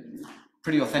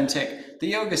 Pretty authentic. The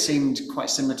yoga seemed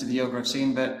quite similar to the yoga I've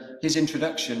seen, but his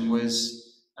introduction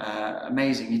was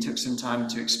amazing. He took some time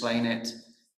to explain it,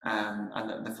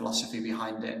 and the philosophy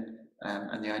behind it,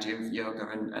 and the idea of yoga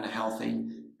and a healthy,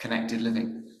 connected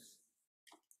living.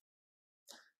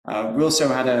 We also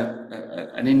had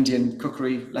an Indian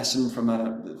cookery lesson from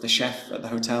the chef at the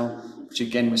hotel, which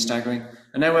again was staggering.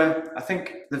 And there were, I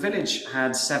think the village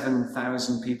had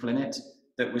 7,000 people in it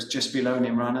that was just below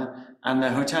Nimrana, and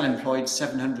the hotel employed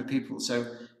 700 people. So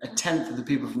a tenth of the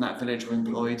people from that village were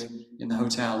employed in the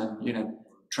hotel and,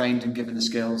 trained and given the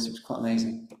skills. It was quite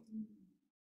amazing.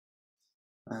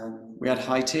 We had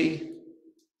high tea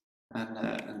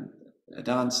and a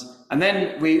dance. And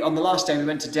then on the last day, we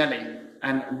went to Delhi.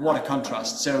 And what a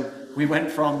contrast. So we went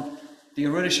from the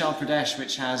Arunachal Pradesh,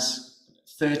 which has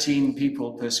 13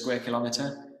 people per square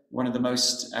kilometre, one of the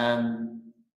most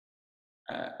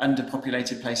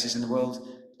underpopulated places in the world,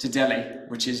 to Delhi,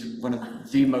 which is one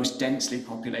of the most densely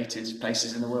populated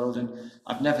places in the world. And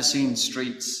I've never seen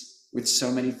streets with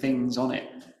so many things on it.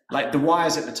 Like the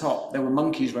wires at the top, there were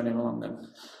monkeys running along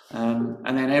them.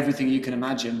 And then everything you can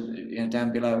imagine,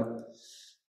 down below.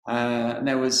 And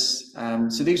there was,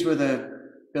 so these were the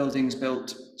buildings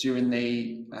built during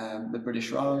the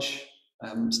British Raj,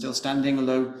 still standing,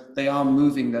 although they are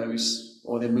moving those,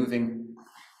 or they're moving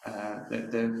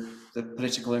the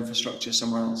political infrastructure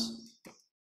somewhere else.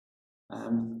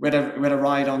 We had a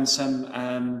ride on some,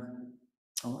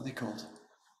 what are they called?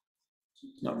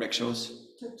 Not rickshaws.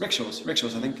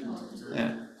 Rickshaws, I think.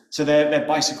 Yeah. So they're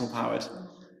bicycle powered.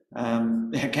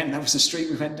 Again, that was the street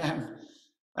we went down.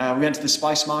 We went to the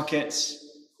spice markets.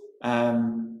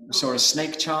 We saw a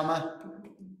snake charmer.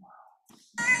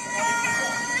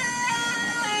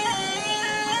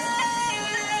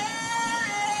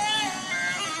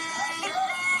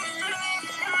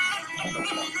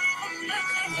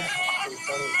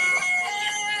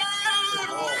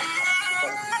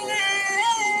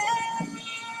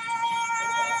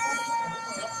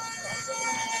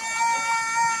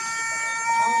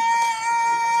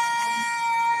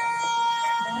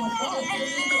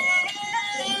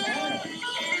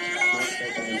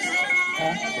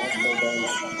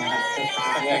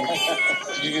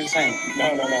 Did you do the same?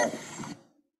 No.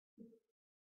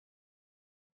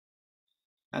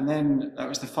 And then that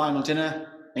was the final dinner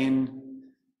in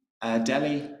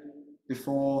Delhi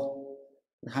before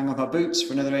we hung up our boots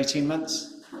for another 18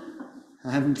 months.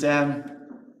 And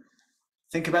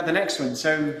think about the next one.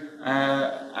 So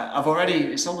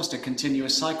it's almost a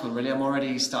continuous cycle, really. I'm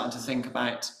already starting to think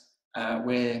about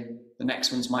where the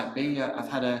next ones might be. I've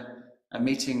had a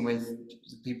meeting with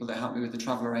the people that help me with the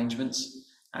travel arrangements.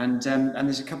 And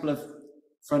there's a couple of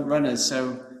front runners.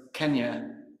 So Kenya,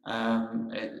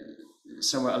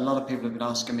 so a lot of people have been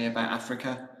asking me about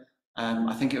Africa.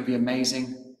 I think it would be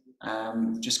amazing.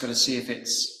 Just got to see if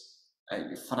it's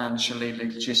financially,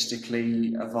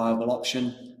 logistically a viable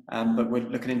option. But we're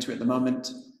looking into it at the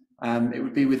moment. It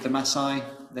would be with the Maasai.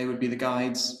 They would be the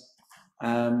guides.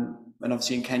 And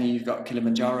obviously in Kenya, you've got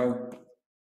Kilimanjaro,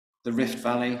 the Rift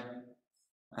Valley,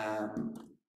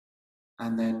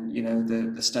 and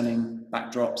then, the stunning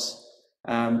backdrops.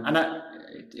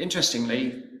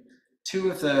 Interestingly, two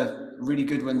of the really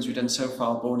good ones we've done so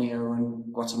far, Borneo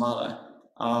and Guatemala,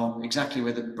 are exactly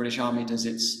where the British Army does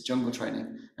its jungle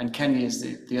training. And Kenya is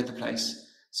the other place.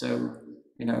 So,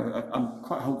 I'm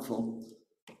quite hopeful.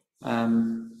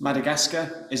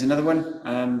 Madagascar is another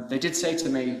one. They did say to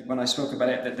me when I spoke about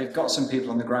it that they've got some people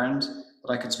on the ground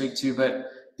that I could speak to, but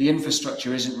the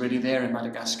infrastructure isn't really there in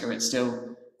Madagascar. It's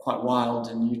still quite wild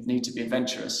and you'd need to be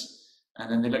adventurous.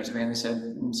 And then they looked at me and they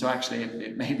said, so actually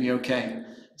it may be okay.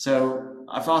 So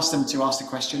I've asked them to ask the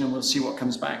question and we'll see what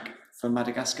comes back from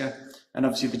Madagascar. And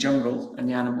obviously the jungle and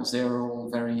the animals there are all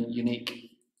very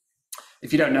unique.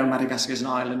 If you don't know, Madagascar is an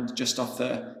island just off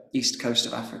the east coast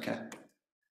of Africa.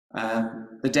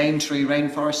 The Daintree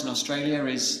rainforest in Australia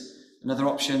is another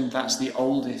option. That's the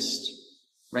oldest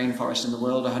rainforest in the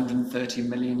world, 130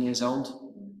 million years old.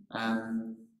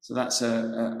 So that's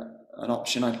an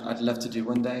option I'd love to do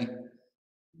one day.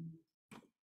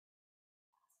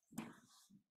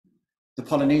 The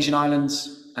Polynesian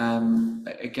Islands,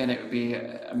 again, it would be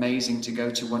amazing to go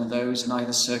to one of those and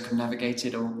either circumnavigate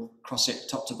it or cross it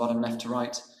top to bottom, left to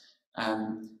right.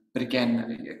 But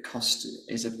again, cost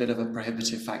is a bit of a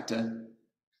prohibitive factor.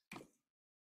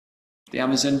 The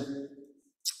Amazon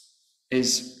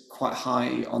is quite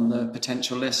high on the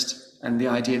potential list, and the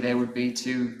idea there would be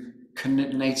to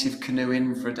native canoe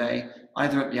in for a day,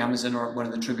 either at the Amazon or at one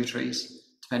of the tributaries,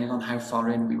 depending on how far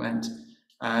in we went.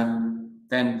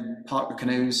 Then park the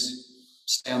canoes,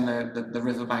 stay on the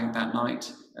riverbank that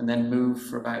night, and then move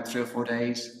for about 3 or 4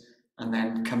 days, and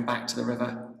then come back to the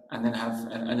river, and then have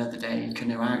another day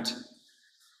canoe out.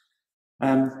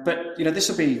 But this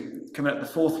will be coming up the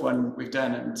 4th one we've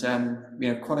done,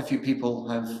 and quite a few people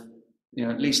have,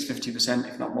 at least 50%,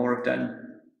 if not more, have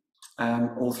done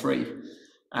all 3.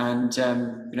 And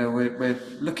we're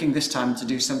looking this time to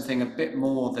do something a bit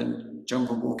more than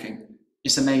jungle walking.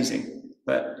 It's amazing,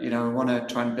 but we want to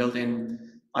try and build in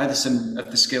either some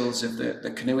of the skills of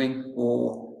the canoeing,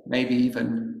 or maybe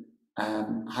even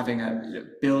having a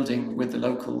building with the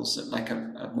locals at like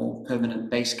a more permanent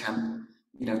base camp,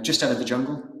 just out of the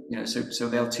jungle. So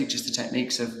they'll teach us the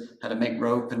techniques of how to make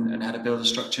rope and how to build a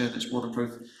structure that's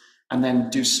waterproof, and then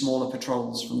do smaller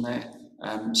patrols from there,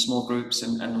 small groups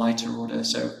and lighter order.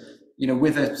 So,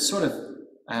 with a sort of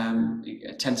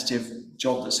a tentative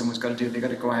job that someone's got to do, they've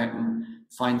got to go out and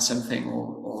find something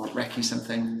or recce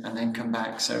something and then come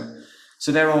back. So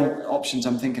they're all options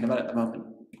I'm thinking about at the moment.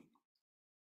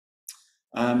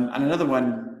 And another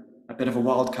one, a bit of a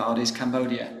wild card, is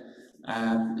Cambodia.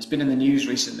 It's been in the news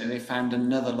recently. They found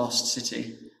another lost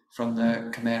city from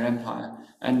the Khmer Empire.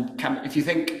 And if you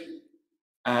think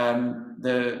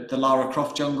the Lara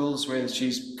Croft jungles, where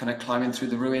she's kind of climbing through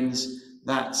the ruins,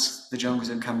 that's the jungles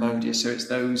in Cambodia. So it's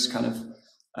those kind of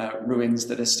ruins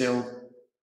that are still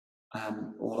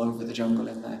all over the jungle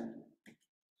in there.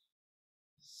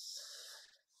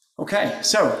 Okay,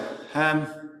 so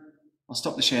I'll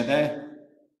stop the share there.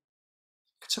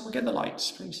 Could someone get the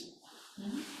lights, please?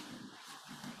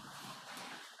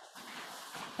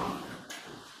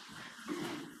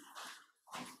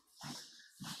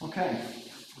 Okay.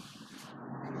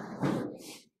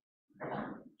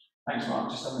 Thanks, Mark.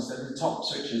 Just on the top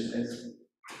switches is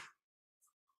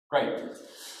great.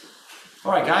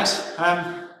 All right, guys.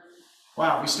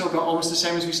 Wow, we still got almost the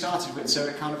same as we started with, so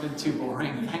it can't have been too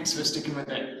boring. Thanks for sticking with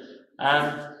it.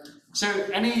 So,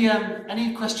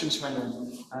 any questions from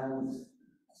anyone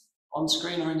on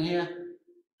screen or in here?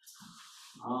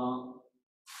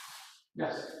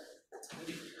 Yes.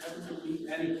 Have there been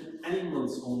any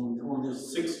animals on the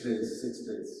 6 days? 6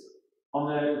 days. On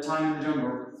the time in the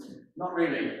jungle? Not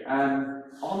really.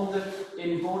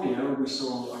 In Borneo we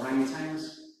saw orangutans,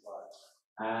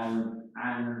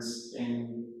 and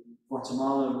in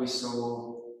Guatemala we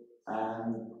saw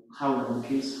howler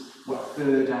monkeys,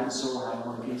 bird and saw howler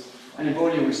monkeys, and in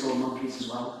Borneo we saw monkeys as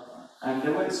well. And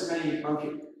there weren't so many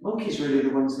monkeys really are the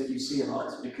ones that you see a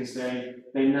lot, because they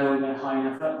know they're high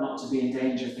enough up not to be in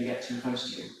danger if they get too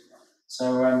close to you.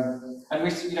 So and we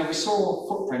saw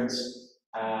footprints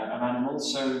of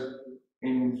animals. So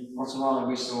in Guatemala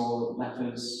we saw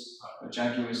leopards,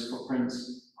 jaguars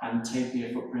footprints, and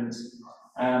tapir footprints,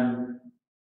 and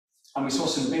we saw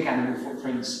some big animal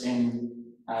footprints in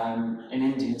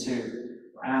India too.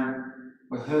 And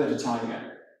we heard a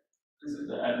tiger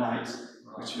at night,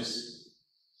 which was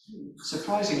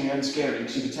surprisingly unscary,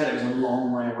 because you could tell it was a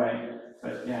long way away.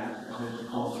 But yeah, I heard the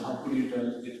call. How could you tell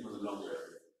it was a long way?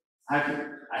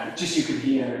 Just you could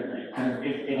hear it, kind of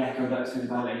it echoed up through the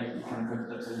valley. You kind of heard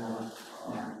it up through the valley.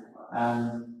 Yeah.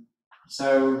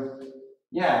 So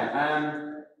yeah.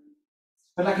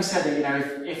 But like I said,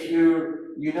 if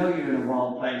you're in a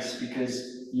wild place, because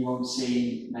you won't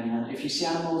see many animals. If you see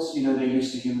animals, they're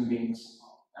used to human beings,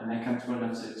 and they're comfortable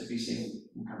enough to be seen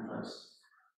and come close.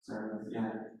 So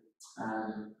yeah.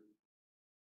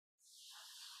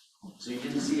 So you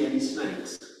didn't see any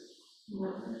snakes?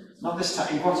 Not this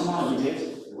time. In Guatemala we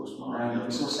did.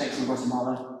 We saw snakes in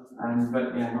Guatemala,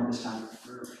 but yeah, not this time.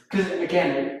 Because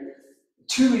again,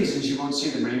 2 reasons you won't see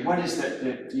them really. One is that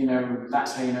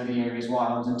that's how you know the area is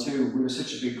wild, and 2, we were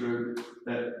such a big group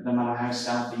that no matter how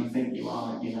stealthy you think you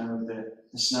are,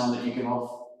 the smell that you give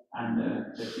off and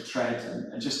the tread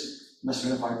and just must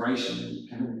have a vibration,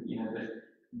 that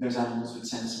those animals would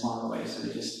sense a mile away, so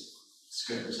they just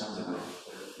skirt themselves away.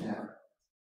 Yeah.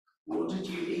 What did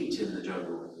you eat in the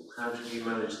jungle? How did you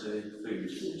manage the food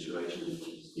situation?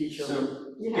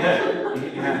 So yeah.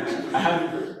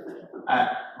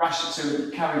 so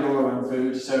carry all our own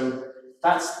food. So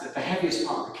that's the heaviest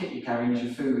part of the kit you carry is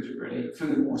your food, really,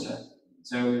 food and water.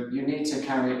 So you need to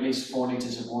carry at least 4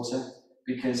 litres of water,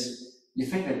 because you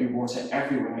think there'd be water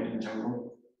everywhere in the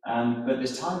jungle, but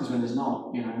there's times when there's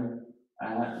not, you know.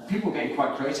 People getting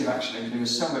quite creative actually. There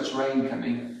was so much rain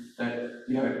coming that,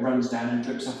 you know, it runs down and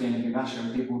drips off the end of your basher,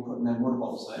 and people were putting their water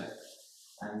bottles there.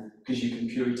 Because you can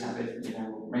purely tap it, you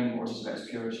know, rainwater is about as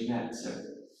pure as you get. So,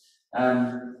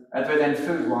 but then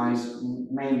food-wise,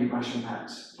 mainly ration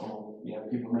packs, or, you know,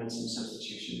 people made some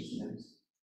substitutions and things.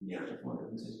 Yeah.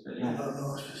 But yeah. That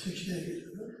lasts for 6 days.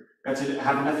 Got to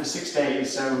have enough for 6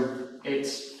 days, so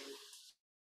it's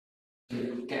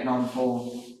getting on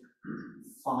for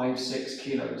 5-6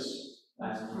 kilos.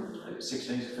 6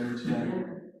 days of food.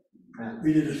 Yeah.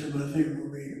 We did a similar thing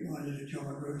when I did a job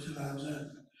at Rose of House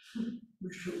End,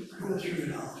 which took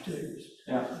 3.5 days.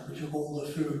 Yeah. And we took all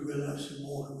the food with us and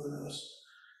water with us,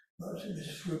 but it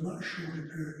was for a much shorter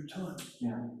period of time.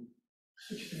 Yeah.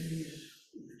 6 days.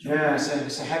 Yeah, so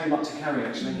it's a heavy lot to carry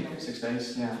actually, 6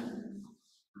 days, yeah.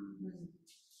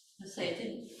 I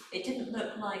say it didn't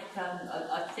look like,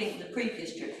 I think the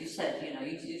previous trip you said, you know,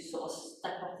 you sort of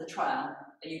step off the trail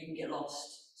and you can get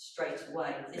lost straight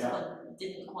away. This one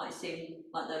didn't quite seem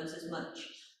like there was as much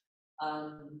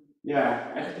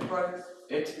growth.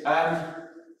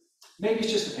 Maybe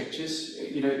it's just the pictures,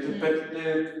 you know, but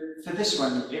for this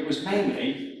one, it was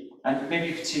mainly, and maybe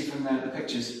you can see from the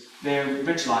pictures, the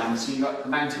ridge line. So you've got the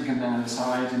mountain coming down the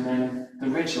side, and then the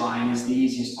ridge line is the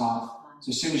easiest part. So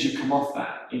as soon as you come off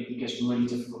that, it gets really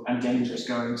difficult and dangerous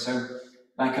going. So,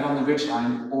 like on the ridge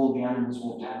line, all the animals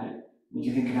walk down it. If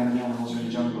you think of how many animals are in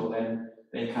the jungle, then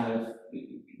they kind of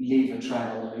leave a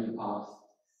trail or leave a path.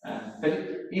 But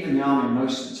even the army,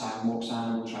 most of the time, walks down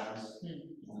animal trails.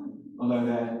 Although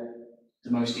they're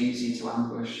the most easy to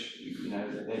ambush, you know,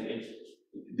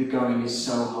 the going is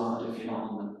so hard if you're not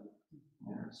on them.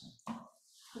 Yeah, so.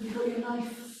 Have you got your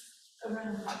knife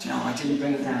around? Do you know, I didn't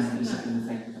bring it down, this is the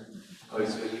thing. Oh,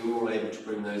 so you were all able to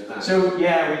bring those back? So,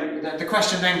 yeah, the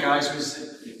question then, guys,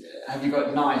 was, have you got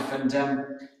a knife? And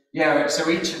yeah, so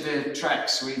each of the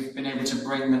treks, we've been able to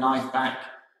bring the knife back.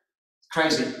 It's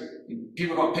crazy.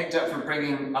 People got picked up for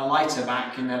bringing a lighter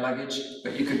back in their luggage,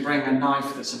 but you could bring a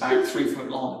knife that's about 3 foot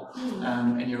long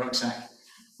in your rucksack.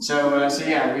 So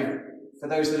yeah, for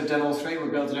those that have done all three,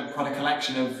 we're building up quite a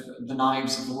collection of the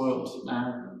knives of the world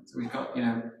now. So we've got, you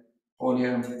know,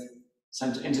 Borneo,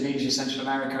 Indonesia, Central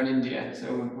America, and India.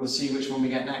 So we'll see which one we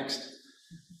get next.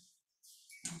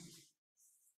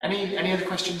 Any other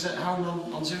questions at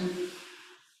home on Zoom?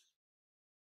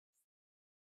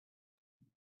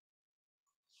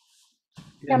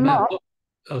 Yeah, Mark.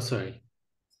 Oh, sorry.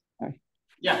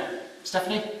 Yeah,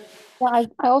 Stephanie? Yeah,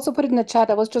 I also put it in the chat.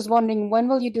 I was just wondering, when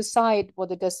will you decide what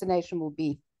the destination will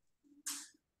be?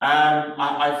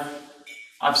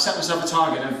 I've set myself a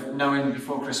target of knowing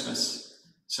before Christmas,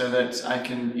 so that I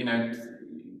can, you know,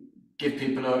 give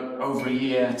people over a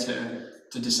year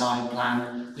to decide,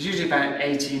 plan. There's usually about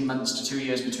 18 months to 2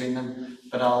 years between them,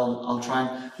 but I'll try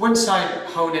and, once I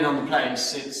hone in on the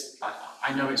place,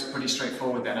 I know it's pretty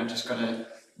straightforward then. I've just got to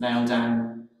nail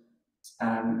down,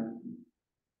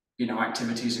 you know,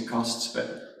 activities and costs,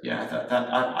 but yeah,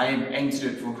 I aim to do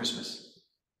it before Christmas.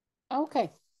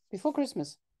 Okay, before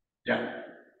Christmas. Yeah.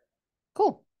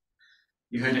 Cool.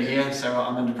 You heard it here, so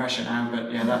I'm under pressure now,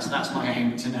 but yeah, that's my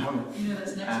aim to know. Yeah,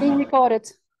 that's next Being recorded.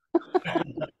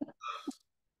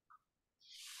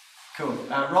 Cool.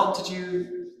 Rod, did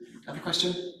you have a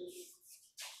question?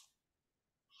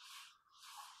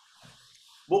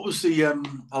 What was the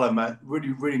hello, Matt?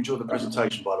 Really enjoyed the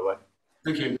presentation, by the way.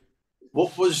 Thank you.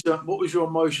 What was your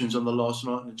emotions on the last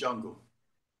night in the jungle?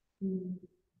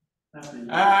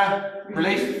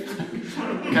 Relief.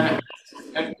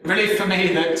 Relief for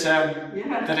me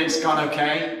that it's gone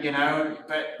okay, you know.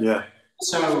 But yeah.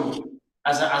 So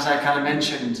as I kind of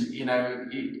mentioned, you know,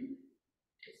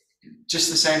 just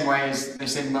the same way as they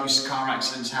say most car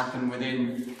accidents happen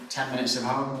within 10 minutes of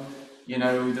home. You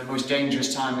know, the most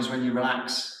dangerous time is when you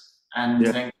relax and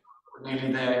think we're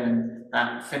nearly there, and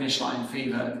that finish line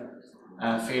fever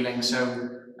feeling. So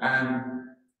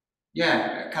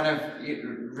yeah, kind of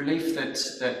relief that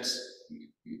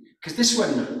because this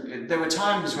one, there were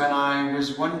times when I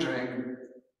was wondering,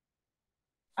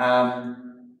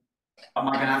 am I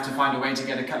going to have to find a way to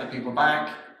get a couple of people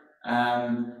back?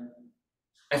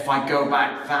 If I go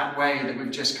back that way that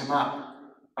we've just come up,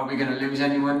 are we going to lose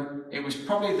anyone? It was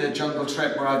probably the jungle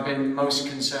trip where I've been most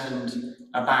concerned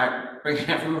about bringing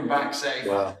everyone back safe.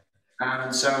 Wow.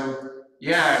 So,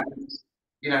 yeah,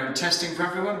 you know, testing for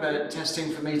everyone, but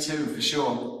testing for me too, for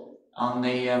sure, on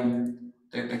the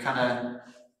kind of,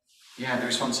 yeah, the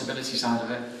responsibility side of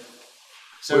it.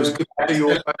 So Well, it's good to see you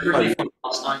all back really safe. fun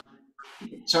last night.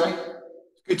 Sorry?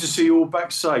 Good to see you all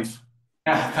back safe.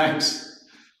 Yeah, thanks.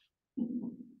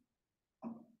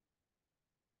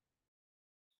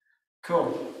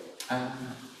 Cool.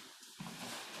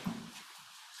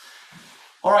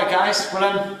 All right, guys.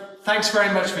 Well, thanks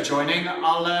very much for joining.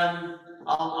 I'll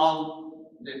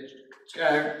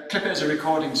clip it as a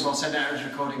recording, so I'll send it out as a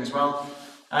recording as well.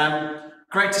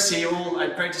 Great to see you all.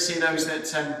 Great to see those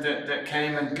that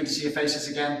came, and good to see your faces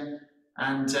again.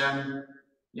 And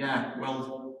yeah,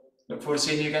 we'll look forward to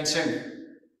seeing you again soon.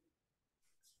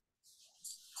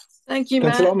 Thank you,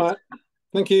 Thanks Matt. a lot, Matt.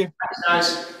 Thank you. Thanks,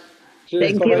 guys. Cheers.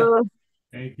 Thank Bye-bye. you.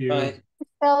 Thank you. Bye.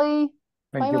 Ellie.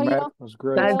 Thank Bye, you, Maria. Matt. That was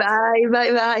great. Bye bye.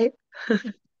 Bye bye.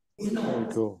 Very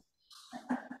cool.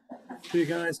 See you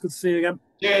guys. Good to see you again.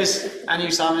 Cheers. And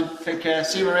you, Simon. Take care.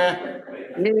 See you, Maria.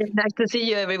 Yeah, nice to see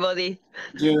you, everybody.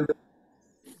 You.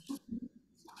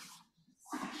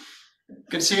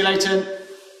 Good to see you, Leighton.